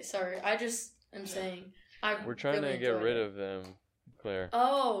every day. Sorry, I just am saying. We're trying to get rid of them, Claire.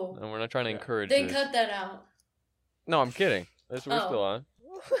 Oh. And we're not trying to encourage Then this. cut that out. No, I'm kidding. We're still on.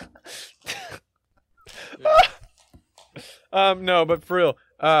 No, but for real.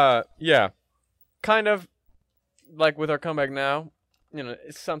 Kind of like with our comeback now, it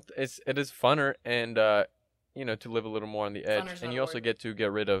is funner and to live a little more on the edge. And you also get to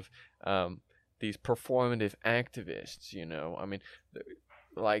get rid of these performative activists, I mean,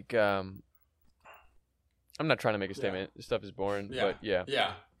 like I'm not trying to make a statement. This stuff is boring, but yeah.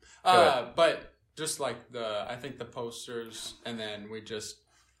 Yeah. But just like I think the posters, and then we just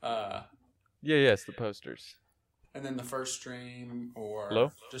yes, the posters. And then the first stream, or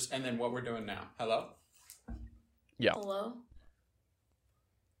hello? And then what we're doing now. Hello? Yeah. Hello?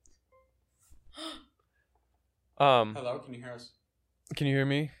 Hello, can you hear us? Can you hear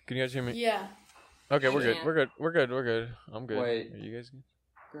me? Can you guys hear me? Yeah. Okay, we're good. We're good. I'm good. Wait. Are you guys good?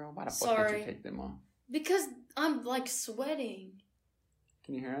 Girl, why the fuck did you take them off? Because I'm like sweating.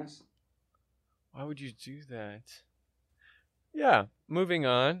 Can you hear us? Why would you do that? Yeah, moving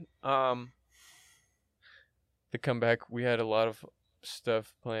on. The comeback, we had a lot of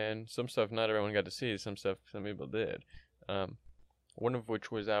stuff planned. Some stuff not everyone got to see. Some stuff some people did. One of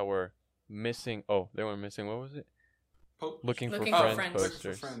which was our missing. Oh, they were missing. What was it? Looking for friends posters.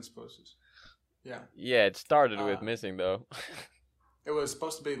 Looking for friends posters. Yeah. Yeah, it started with missing though. It was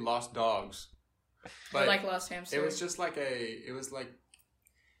supposed to be lost dogs. But like lost hamsters. It was just like it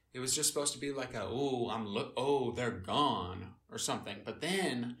was just supposed to be like they're gone or something. But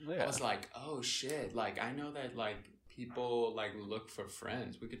then I was like, oh shit, like I know that like people like look for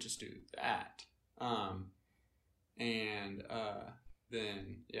friends. We could just do that.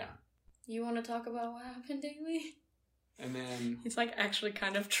 Then yeah. You want to talk about what happened, Daily? And then it's like actually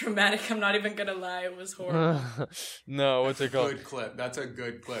kind of traumatic. I'm not even gonna lie, it was horrible. No, what's it called? Good clip. That's a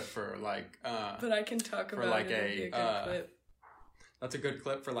good clip for like. But I can talk about like it. A clip. That's a good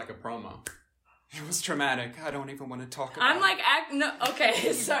clip for like a promo. It was traumatic. I don't even want to talk about. I'm like no.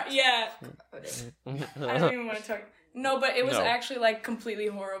 Okay, sorry. Yeah. I don't even want to talk. No, but it was actually like completely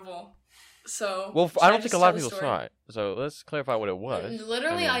horrible. So well, I don't think a lot of people saw it. So let's clarify what it was.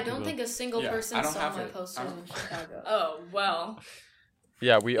 Literally, I don't think a single person saw my posters in Chicago. Oh well.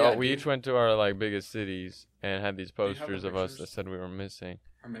 Yeah, we each went to our like biggest cities and had these posters of us that said we were missing.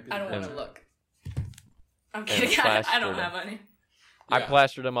 I don't want to look. I'm kidding. I don't have any. Yeah. I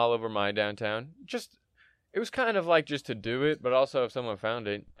plastered them all over my downtown. It was kind of like just to do it, but also if someone found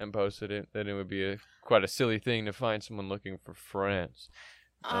it and posted it, then it would be quite a silly thing to find someone looking for friends.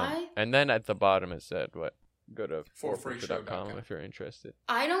 And then at the bottom it said, go to forfreakshow.com if you're interested.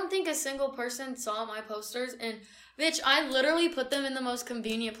 I don't think a single person saw my posters, and bitch, I literally put them in the most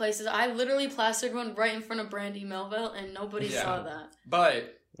convenient places. I literally plastered one right in front of Brandy Melville, and nobody saw that.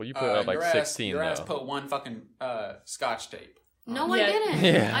 But you put up like 16 your ass put one fucking Scotch tape. No, I didn't.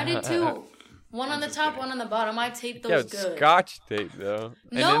 Yeah. I did two. One on the top, one on the bottom. I taped those good. Scotch tape though.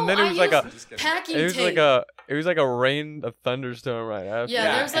 And then it was like a packing tape. It was like a thunderstorm right after.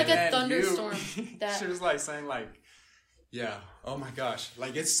 Yeah, there was like a thunderstorm. She was like saying like, yeah, oh my gosh,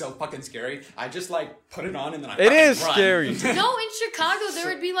 like it's so fucking scary. I just like put it on and then It is scary. No, in Chicago there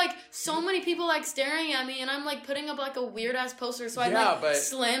would be like so many people like staring at me, and I'm like putting up like a weird ass poster, so I'd like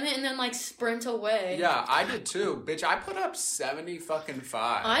slam it and then like sprint away. Yeah, I did too, bitch. I put up 75.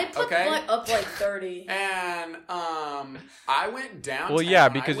 I put up like 30. And I went down. Well, yeah,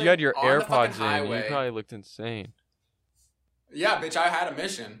 because you had your AirPods in, you probably looked insane. Yeah, bitch, I had a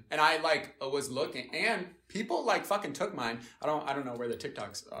mission, and I like was looking, and people like fucking took mine. I don't know where the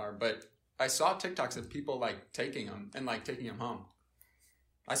TikToks are, but I saw TikToks of people like taking them and like taking them home.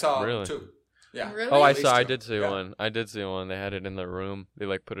 I saw two. Yeah. Really? Oh, I did see one. I did see one. They had it in the room. They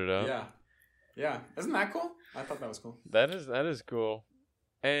like put it up. Yeah. Yeah. Isn't that cool? I thought that was cool. That is cool.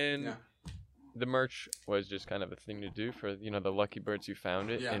 And the merch was just kind of a thing to do for, the lucky birds who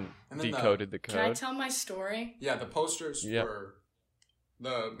found it and decoded the code. Can I tell my story? Yeah, the posters were...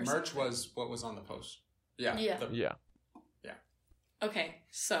 The merch was what was on the post. Yeah. Yeah. Okay,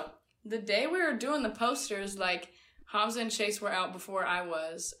 so the day we were doing the posters, like, Hamza and Chase were out before I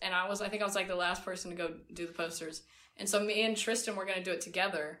was, and I think I was like the last person to go do the posters. And so me and Tristan were going to do it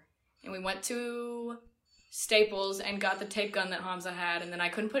together. And we went to Staples and got the tape gun that Hamza had, and then I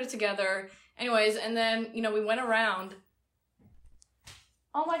couldn't put it together. Anyways, and then, we went around.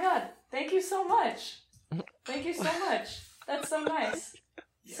 Oh my god, thank you so much. Thank you so much. That's so nice.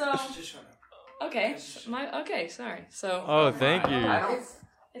 Yeah, so, just shut up. Okay, sorry. So. Oh, thank you.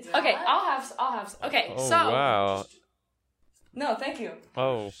 Okay, I'll have. Okay, oh, so. Wow. No, thank you.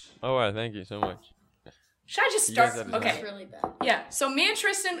 Oh, wow, thank you so much. Should I just start? Okay. That's really bad. Yeah, so me and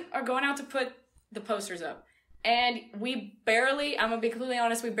Tristan are going out to put the posters up. And I'm gonna be completely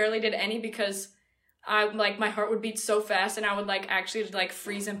honest, we barely did any because my heart would beat so fast and I would actually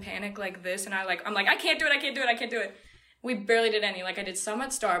freeze and panic like this. And I'm like, I can't do it. We barely did any. I did some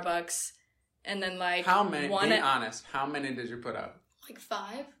at Starbucks and then How many, be honest, how many did you put up?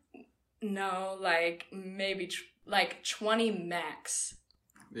 5? No, maybe 20 max.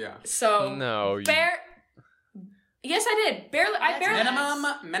 Yeah. So. No. Yes, I did. Barely.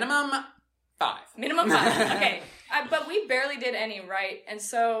 Minimum 5. Minimum 5. Okay. But we barely did any, right? And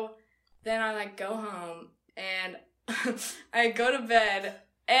so then I go home and I go to bed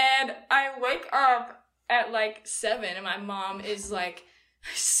and I wake up at 7 and my mom is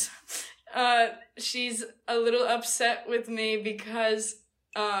she's a little upset with me because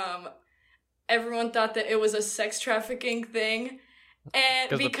everyone thought that it was a sex trafficking thing. And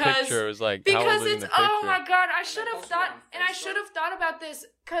because the picture was because it's oh my god, I should have thought about this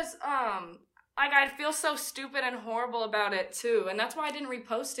because I feel so stupid and horrible about it too, and that's why I didn't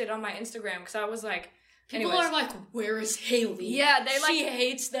repost it on my Instagram because I was like, people are like, where is Haley? Yeah, she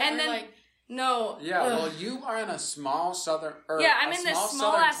hates that. And then No. Yeah, well, you are in a small southern. I'm in this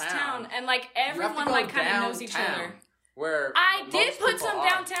small ass town, and like everyone like kind of knows each other. Where I did put some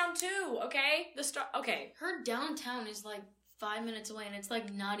downtown too. Okay, Okay, her downtown is like 5 minutes away, and it's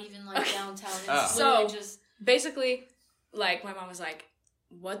like not even like downtown. It's so just basically, like my mom was like,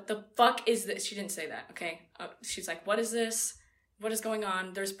 "What the fuck is this?" She didn't say that. Okay, she's like, "What is this? What is going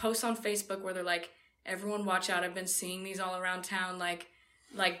on?" There's posts on Facebook where they're like, "Everyone watch out! I've been seeing these all around town. Like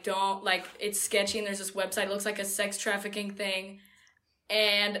don't like it's sketchy." And there's this website. It looks like a sex trafficking thing,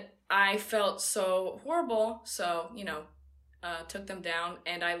 and I felt so horrible. So took them down,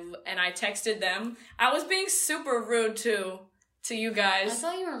 and I texted them. I was being super rude to you guys. I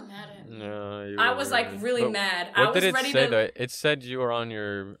thought you were mad at me. No, I was like really mad. What I was did it ready say to. though? It said you were on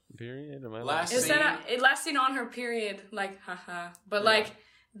your period. Am I It last seen on her period, like haha. But like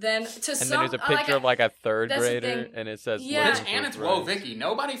then to and some. then there's a picture of like a third grader, and it says and it's Whoa Vicky.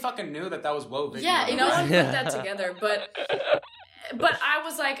 Nobody fucking knew that was Whoa Vicky. Yeah, no one put that together, but I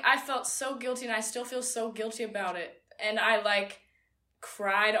was like, I felt so guilty, and I still feel so guilty about it, and I like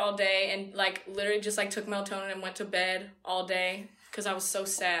cried all day, and like literally just like took melatonin and went to bed all day because I was so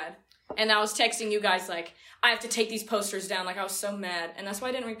sad, and I was texting you guys like, I have to take these posters down, like I was so mad, and that's why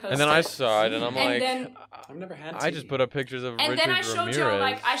I didn't repost. And then I saw it, and I'm like, I've never had. I just put up pictures of and Richard then I showed Ramirez. y'all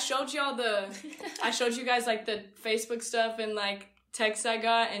like I showed you guys like the Facebook stuff and like texts I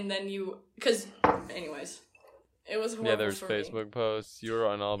got, and then anyways. It was horrible. Yeah, there's for Facebook me. posts. You were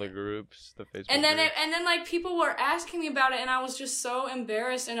on all the groups, the Facebook. And then groups. and then like people were asking me about it, and I was just so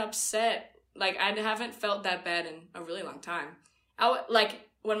embarrassed and upset. Like I haven't felt that bad in a really long time. Like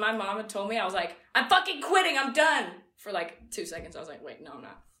when my mom had told me, I was like, I'm fucking quitting. I'm done. For like 2 seconds, I was like, wait, no, I'm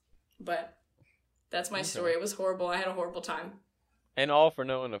not. But that's my story. It was horrible. I had a horrible time. And all for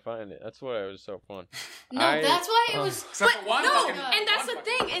no one to find it. That's why it was so fun. No, that's why it was. And that's the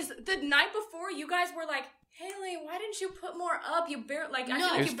thing is the night before, you guys were like, Haley, why didn't you put more up? You barely I feel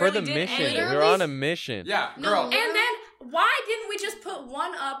like it was you for barely the did mission. any. We were on a mission. Yeah, girl. And then why didn't we just put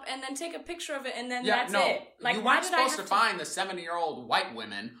one up and then take a picture of it and then that's it? Like you why weren't did I supposed to find the 70-year-old white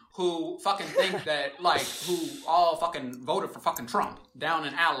women who fucking think that who all fucking voted for fucking Trump down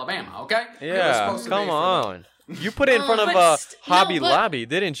in Alabama, okay? Yeah, come on. You put it in front of Hobby Lobby,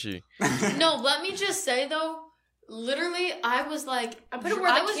 didn't you? No, let me just say though, literally, I was like, I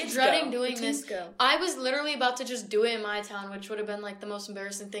was dreading doing this. I was literally about to just do it in my town, which would have been like the most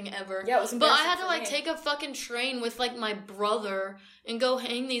embarrassing thing ever. Yeah, it was embarrassing. But I had to like me. take a fucking train with like my brother and go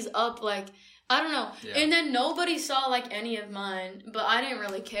hang these up. Like I don't know. Yeah. And then nobody saw like any of mine, but I didn't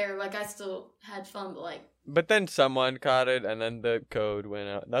really care. Like I still had fun, but like. But then someone caught it, and then the code went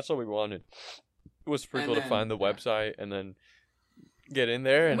out. That's what we wanted. It was pretty cool to find the website and then get in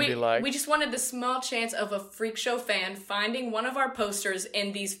there and be like... We just wanted the small chance of a Freak Show fan finding one of our posters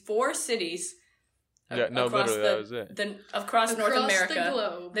in these 4 cities. Yeah, no, literally, that was it. Across North America. The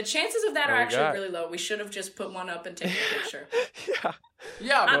globe. The chances of that are actually really low. We should have just put one up and taken a picture.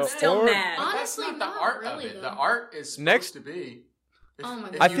 Yeah, I'm still mad. Honestly, that's not the art really, of it. though. The art is supposed to be...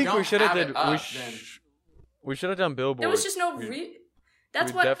 I think we should have done... We should have done billboards. There was just no...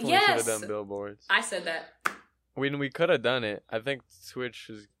 That's what... Definitely should have done billboards. I said that. When we could have done it, I think Twitch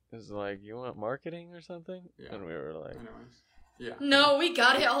is like, you want marketing or something? Yeah. And we were like... Anyways. Yeah. No, we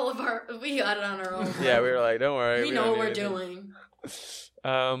got it we got it on our own. Yeah, we were like, don't worry. We know what we're doing.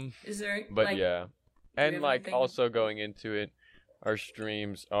 Is there... But yeah. And like also going into it, our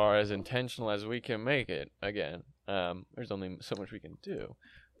streams are as intentional as we can make it. Again, there's only so much we can do.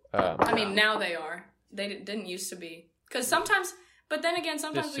 I mean, now they are. They didn't used to be. Because sometimes... But then again,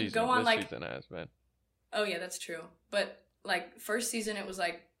 sometimes we go on like... This season has been. Oh yeah, that's true. But like first season, it was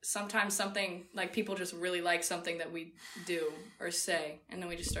like sometimes something like people just really like something that we do or say, and then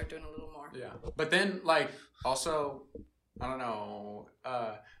we just start doing a little more. Yeah, but then like also, I don't know.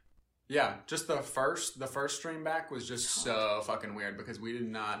 Yeah, just the first stream back was just so fucking weird because we did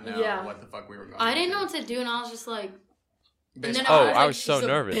not know what the fuck we were going. I didn't know what to do, and I was just like, bitch, and then I was so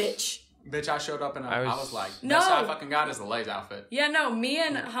nervous. Bitch, I showed up and I was like, no. Best I fucking got is the Lay's outfit. Yeah, no, me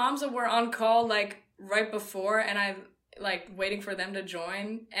and Hamza were on call like right before, and I like waiting for them to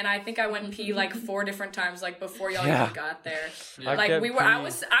join, and I think I went pee like 4 different times like before y'all even got there. Yeah. Like I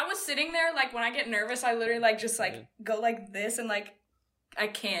was sitting there like when I get nervous, I literally like just like go like this and like I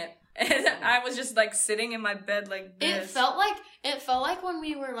can't. And I was just like sitting in my bed like this. It felt like when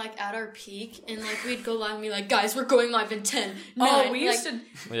we were like at our peak and like we'd go live and be like, guys, we're going live in 10, 9. We used to.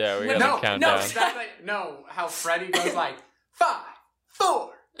 Yeah, we got a countdown. No, how Freddie goes like 5, 4,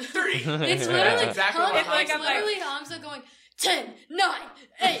 3. It's literally exactly Hamza going 10, 9,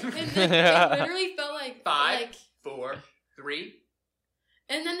 8, and then it literally felt like 5, 4, 3.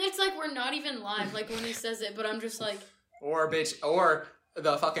 And then it's like we're not even live, like when he says it, but I'm just like, or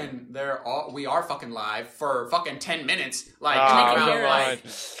the fucking we are fucking live for fucking 10 minutes, like talking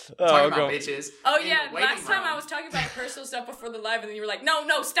about bitches. Oh yeah, last time I was talking about personal stuff before the live, and then you were like,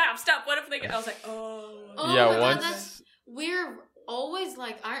 no, stop. What if they? I was like, oh yeah. God, we're always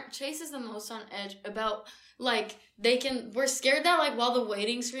like, Chase is the most on edge about like we're scared that like while the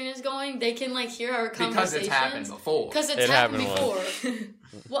waiting screen is going, they can like hear our conversations because it's happened before. Because it's happened before.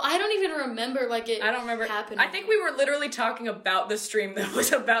 Well, I don't even remember I don't remember happening. I think we were literally talking about the stream that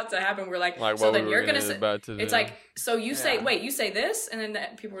was about to happen. We're like so then you're gonna say it's like so you say wait, you say this, and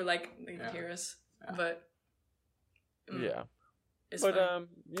then people were like they can hear us, but it's fine.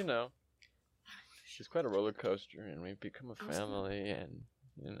 You know, it's quite a roller coaster, and we've become a family, and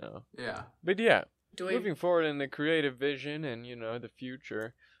you know, but moving forward in the creative vision and you know the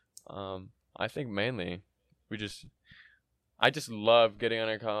future, I think mainly I just love getting on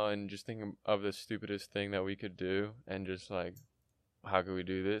a call and just thinking of the stupidest thing that we could do and just like, how could we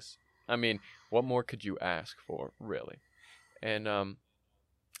do this? I mean, what more could you ask for, really? And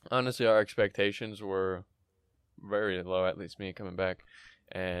honestly, our expectations were very low, at least me coming back,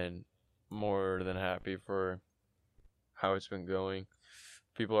 and more than happy for how it's been going.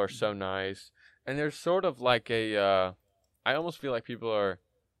 People are so nice. And there's sort of like I almost feel like people are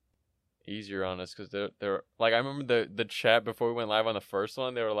easier on us because they're like, I remember the chat before we went live on the first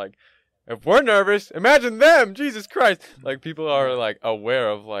one, they were like, if we're nervous, imagine them, Jesus Christ. Like people are like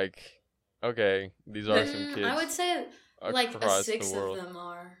aware of like, okay, these are some kids. I would say like a sixth of them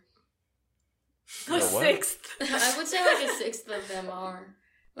are. A sixth? I would say like a sixth of them are.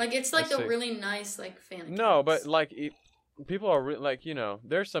 Like it's like the really nice like fan. No, but like people are like, you know,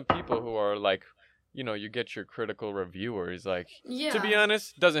 there's some people who are like, you know, you get your critical reviewers, like, to be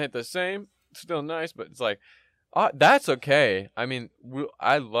honest, doesn't hit the same, still nice, but it's like, that's okay. I mean,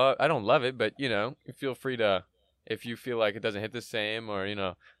 I don't love it, but, you know, feel free to, if you feel like it doesn't hit the same or, you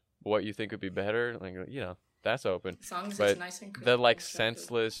know, what you think would be better, like, you know, that's open. As long as it's nice and the, like,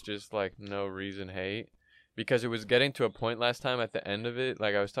 senseless, just, like, no reason hate, because it was getting to a point last time at the end of it,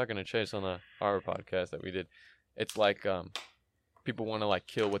 like, I was talking to Chase on the horror podcast that we did, it's like, people want to, like,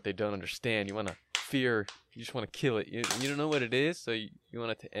 kill what they don't understand. You want to fear. You just want to kill it. You don't know what it is, so you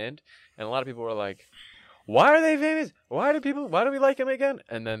want it to end. And a lot of people were like, why are they famous? Why do we like him again?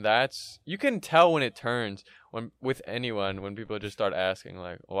 And then you can tell when it turns with anyone, when people just start asking,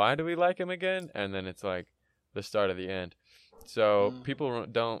 like, why do we like him again? And then it's like the start of the end. So people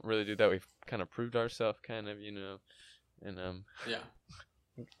don't really do that. We've kind of proved ourselves, kind of, you know. And,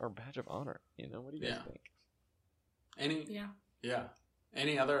 our badge of honor, you know. What do you guys think?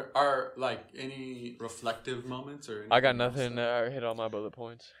 Any reflective moments or? I got nothing. I hit all my bullet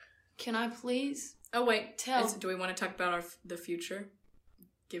points. Can I please? Oh wait, do we want to talk about the future?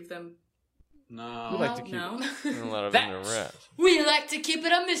 Give them. No. We like to keep a lot of them wraps. We like to keep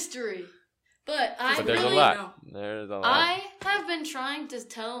it a mystery, but there's a lot. There's a lot. I have been trying to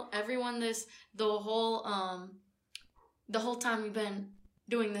tell everyone this the whole time we've been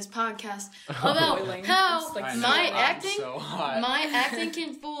doing this podcast about how my acting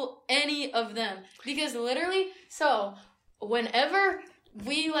can fool any of them, because literally, so whenever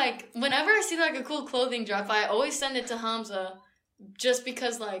I see like a cool clothing drop, I always send it to Hamza, just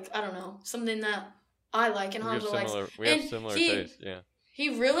because like I don't know, something that I like and Hamza likes. We have similar tastes, yeah.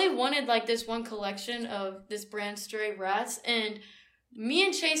 He really wanted like this one collection of this brand Stray Rats, and me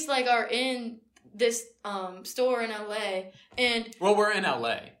and Chase like are in this store in LA, and we're in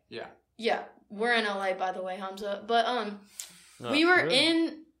LA, yeah, we're in LA, by the way, Hamza, but we were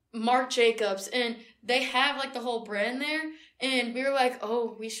in Marc Jacobs, and they have like the whole brand there, and we were like,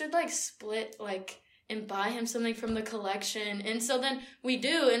 oh, we should like split like and buy him something from the collection. And so then we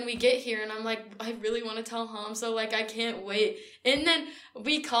do, and we get here, and I'm like, I really want to tell Hamza, like I can't wait. And then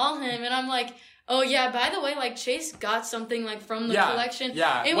we call him, and I'm like, oh yeah, by the way, like Chase got something like from the collection.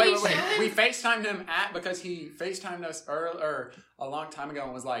 Yeah, and wait. We FaceTimed him because he FaceTimed us a long time ago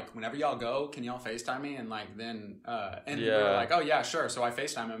and was like, whenever y'all go, can y'all FaceTime me? And like then we were like, oh yeah, sure. So I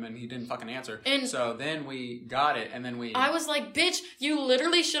FaceTimed him and he didn't fucking answer. And so then we got it, and then I was like, bitch, you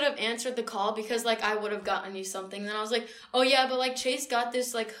literally should have answered the call, because like I would have gotten you something. And then I was like, oh yeah, but like Chase got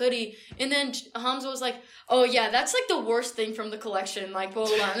this like hoodie, and then Hamza was like, oh yeah, that's like the worst thing from the collection, like blah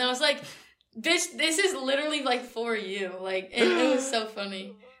blah blah. And I was like, bitch, this is literally like for you, like, and it was so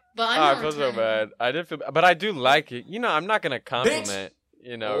funny. But I feel so bad. I did feel bad, but I do like it. You know, I'm not gonna compliment. Bitch,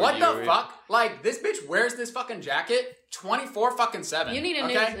 you know what the fuck? Like this bitch wears this fucking jacket 24/7. You need a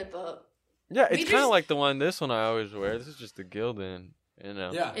new zip up. Yeah, it's kind of like this one I always wear. This is just the Gildan, you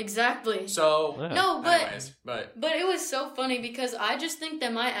know. Yeah. Exactly. So Yeah. No, anyways, but it was so funny because I just think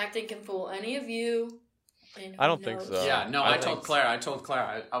that my acting can fool any of you. And I don't who think knows? so. yeah, no, I I think- told Claire,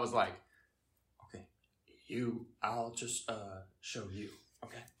 I was like, okay, I'll just show you,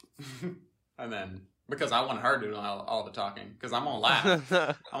 okay? And then, because I want her to do all the talking, because I'm gonna laugh.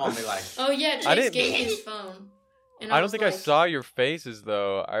 I'm gonna be like, Oh yeah, I Chase didn't- gave me his phone. And I don't was think like, I saw your faces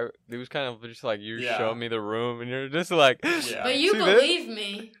though. It was kind of just like you Yeah. showed me the room, and you're just like, Yeah. But you See this? believe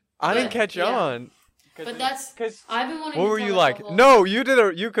me. I didn't But- catch yeah. on. But that's Because I've been wanting what to were tell you it like? the whole- No,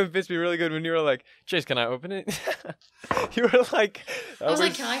 you convinced me really good when you were like, Chase, can I open it? You were like, that I was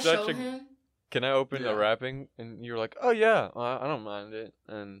like, can I such show a- him? Can I open Yeah. the wrapping? And you were like, oh yeah, I don't mind it.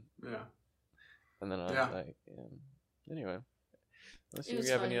 And yeah. then I was Yeah. like, yeah. Anyway, let's see It if was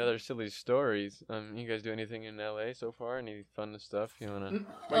we have any funny. other silly stories. You guys do anything in LA so far? Any fun stuff you wanna? Mm,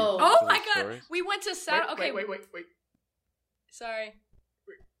 Oh. Oh Silly my god, stories? we went to Saddle. Okay, wait. sorry.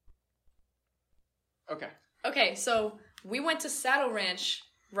 Okay. Okay, so we went to Saddle Ranch,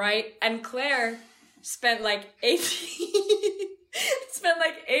 right? And Claire spent like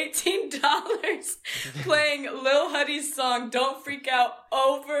 $18 playing Lil Huddy's song "Don't Freak Out"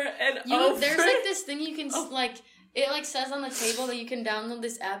 over and over. There's like this thing you can like. It like says on the table that you can download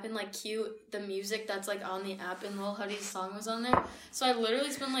this app and like cue the music that's like on the app, and Lil Huddy's song was on there. So I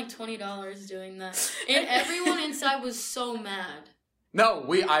literally spent like $20 doing that, and everyone inside was so mad. No,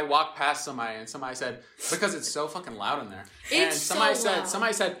 I walked past somebody and somebody said, because it's so fucking loud in there. And It's somebody so said, loud.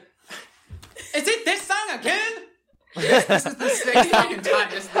 somebody said, is it this song again? This is the sixth fucking time.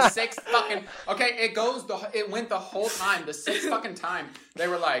 This is the sixth fucking. Okay, it went the whole time. The sixth fucking time. They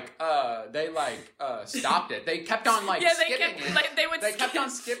were like, stopped it. They kept on like skipping it. They kept on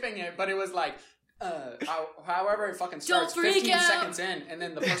skipping it, but it was like, however it fucking starts, freak 15 out. seconds in, and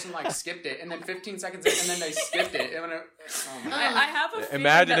then the person like skipped it, and then 15 seconds in, and then they skipped it. And oh my I have a feeling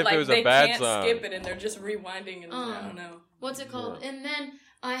Imagine that, if it like, was a they bad can't song. skip it and they're just rewinding and I don't know. What's it called? And then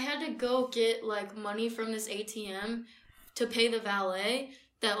I had to go get like money from this ATM to pay the valet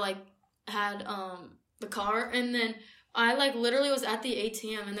that like had the car, and then I like literally was at the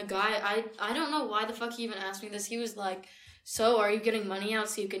ATM, and the guy I don't know why the fuck he even asked me this. He was like, "So are you getting money out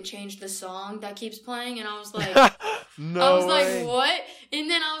so you can change the song that keeps playing?" And I was like, No I was way. like, "What?" And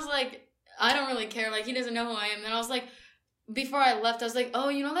then I was like, "I don't really care. Like he doesn't know who I am." And I was like, before I left, I was like, "Oh,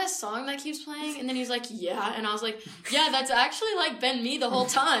 you know that song that keeps playing?" And then he was like, "Yeah." And I was like, "Yeah, that's actually like been me the whole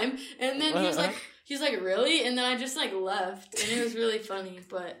time." And then he was like, "Really?" And then I just like left, and it was really funny.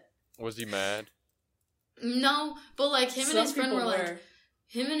 But Was he mad? no, but like him Some and his friend people were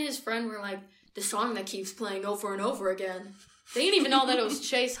like, the song that keeps playing over and over again. They didn't even know that it was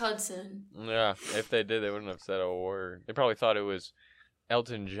Chase Hudson. Yeah, if they did, they wouldn't have said a word. They probably thought it was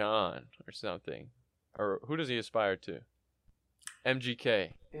Elton John or something. Or who does he aspire to?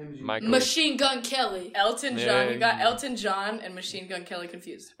 MGK. Michael. Machine Gun Kelly. Elton John. Yeah. You got Elton John and Machine Gun Kelly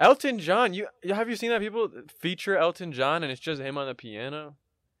confused. Elton John. Have you seen that people feature Elton John and it's just him on the piano?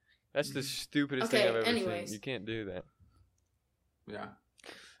 That's the stupidest thing Okay, I've ever anyways. seen. You can't do that. Yeah.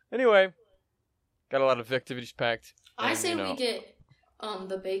 Anyway, got a lot of activities packed. I and, say you know- we get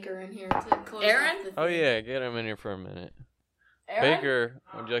the baker in here to close Aaron? off the Oh thing. yeah, get him in here for a minute. Aaron? Baker,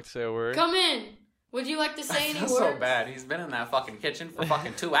 would you like to say a word? Come in. Would you like to say I any feel words? so bad. He's been in that fucking kitchen for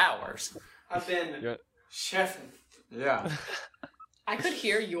fucking 2 hours. I've been Yeah. chefing. Yeah. I could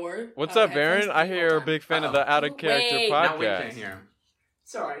hear your. What's up, headphones Aaron? I the hear you're a whole big fan of Uh-oh. the Out of Character Wait. Now we can't podcast. hear him.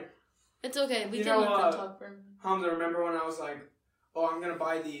 It's alright. It's okay. We You can know let them what? talk for a minute. Hamza, remember when I was like, "Oh, I'm gonna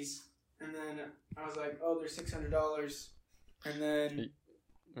buy these," and then I was like, "Oh, they're $600," and then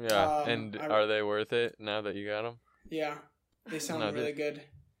Yeah, and I- are they worth it now that you got them? yeah, they sound No, really good.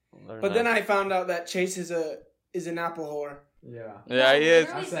 They're But not. then I found out that Chase is an Apple whore. Yeah. Yeah, he is.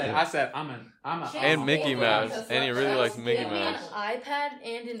 literally- I said, I'm a. Chase And Mickey gave me Mouse, an and he really likes Chase Mickey gave me Mouse. an iPad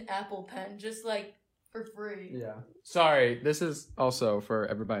and an Apple Pen, just like for free. Yeah. Sorry, this is also for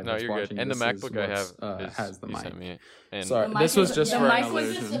everybody No, that's you're watching. good. And the this is MacBook I what's, have has the you mic. sent me. And Sorry, The this mic was is- just the for mic an was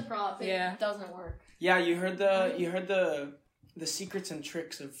It's just a illusion. prop. It Yeah. doesn't work. Yeah, you heard the secrets and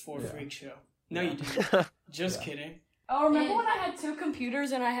tricks of Four Freak Show. No, you didn't. Just kidding. Oh, remember And- when I had 2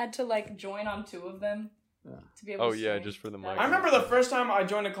 computers and I had to like join on 2 of them Yeah. to be able Oh, to yeah, stream? just for the That mic. was- I remember the first time I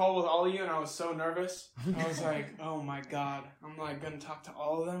joined a call with all of you, and I was so nervous. I was like, "Oh my god, I'm like gonna talk to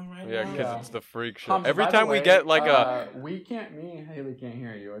all of them right Yeah, now." because it's the freak show. Hamza, Every by the time we way, get like a me and Haley can't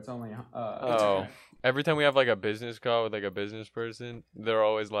hear you. It's only oh, every time we have like a business call with like a business person, they're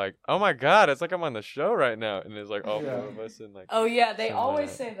always like, "Oh my god, it's like I'm on the show right now," and there's like all 4 of us and like. Oh yeah, they Something always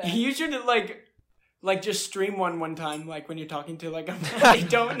like say that. You should like like just stream one time, like when you're talking to like a I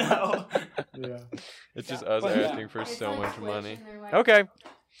don't know. Yeah. It's just us Well, yeah. asking for It's so like much Twitch money. and they're like- Okay.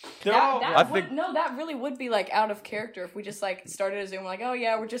 They're all- I think- that really would be like out of character if we just like started a Zoom like, oh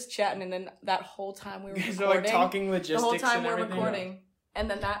yeah, we're just chatting, and then that whole time we were They're recording, like talking the logistics whole time and we're everything. recording, and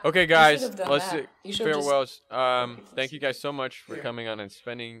then that. Okay, you guys, should've done let's that. say You should've just- farewells. Thank you guys so much for Yeah. coming on and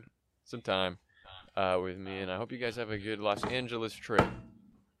spending some time with me, and I hope you guys have a good Los Angeles trip.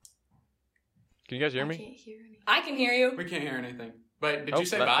 Can you guys hear I me? can't hear anything. I can hear you. We can't hear anything. But did Oh, you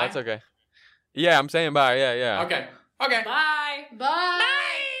say that- bye? That's okay. Yeah, I'm saying bye. Yeah. Okay. Okay. Bye. Bye.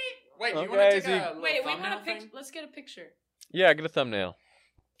 Wait, do you Okay, want to take Zeke. a little Wait, we thumbnail want a thing? picture. Let's get a picture. Yeah, get a thumbnail.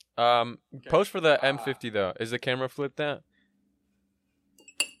 Post for the Ah. M50 though. Is the camera flipped out?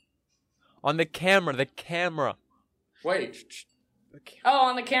 On the camera. Wait. Oh,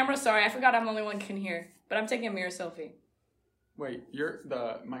 on the camera. Sorry, I forgot I'm the only one who can hear. But I'm taking a mirror selfie. Wait,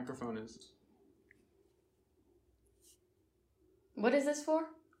 the microphone is... What is this for?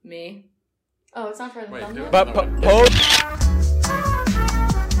 Me. Oh, it's not for the Wait, do thumbnail? it. But post.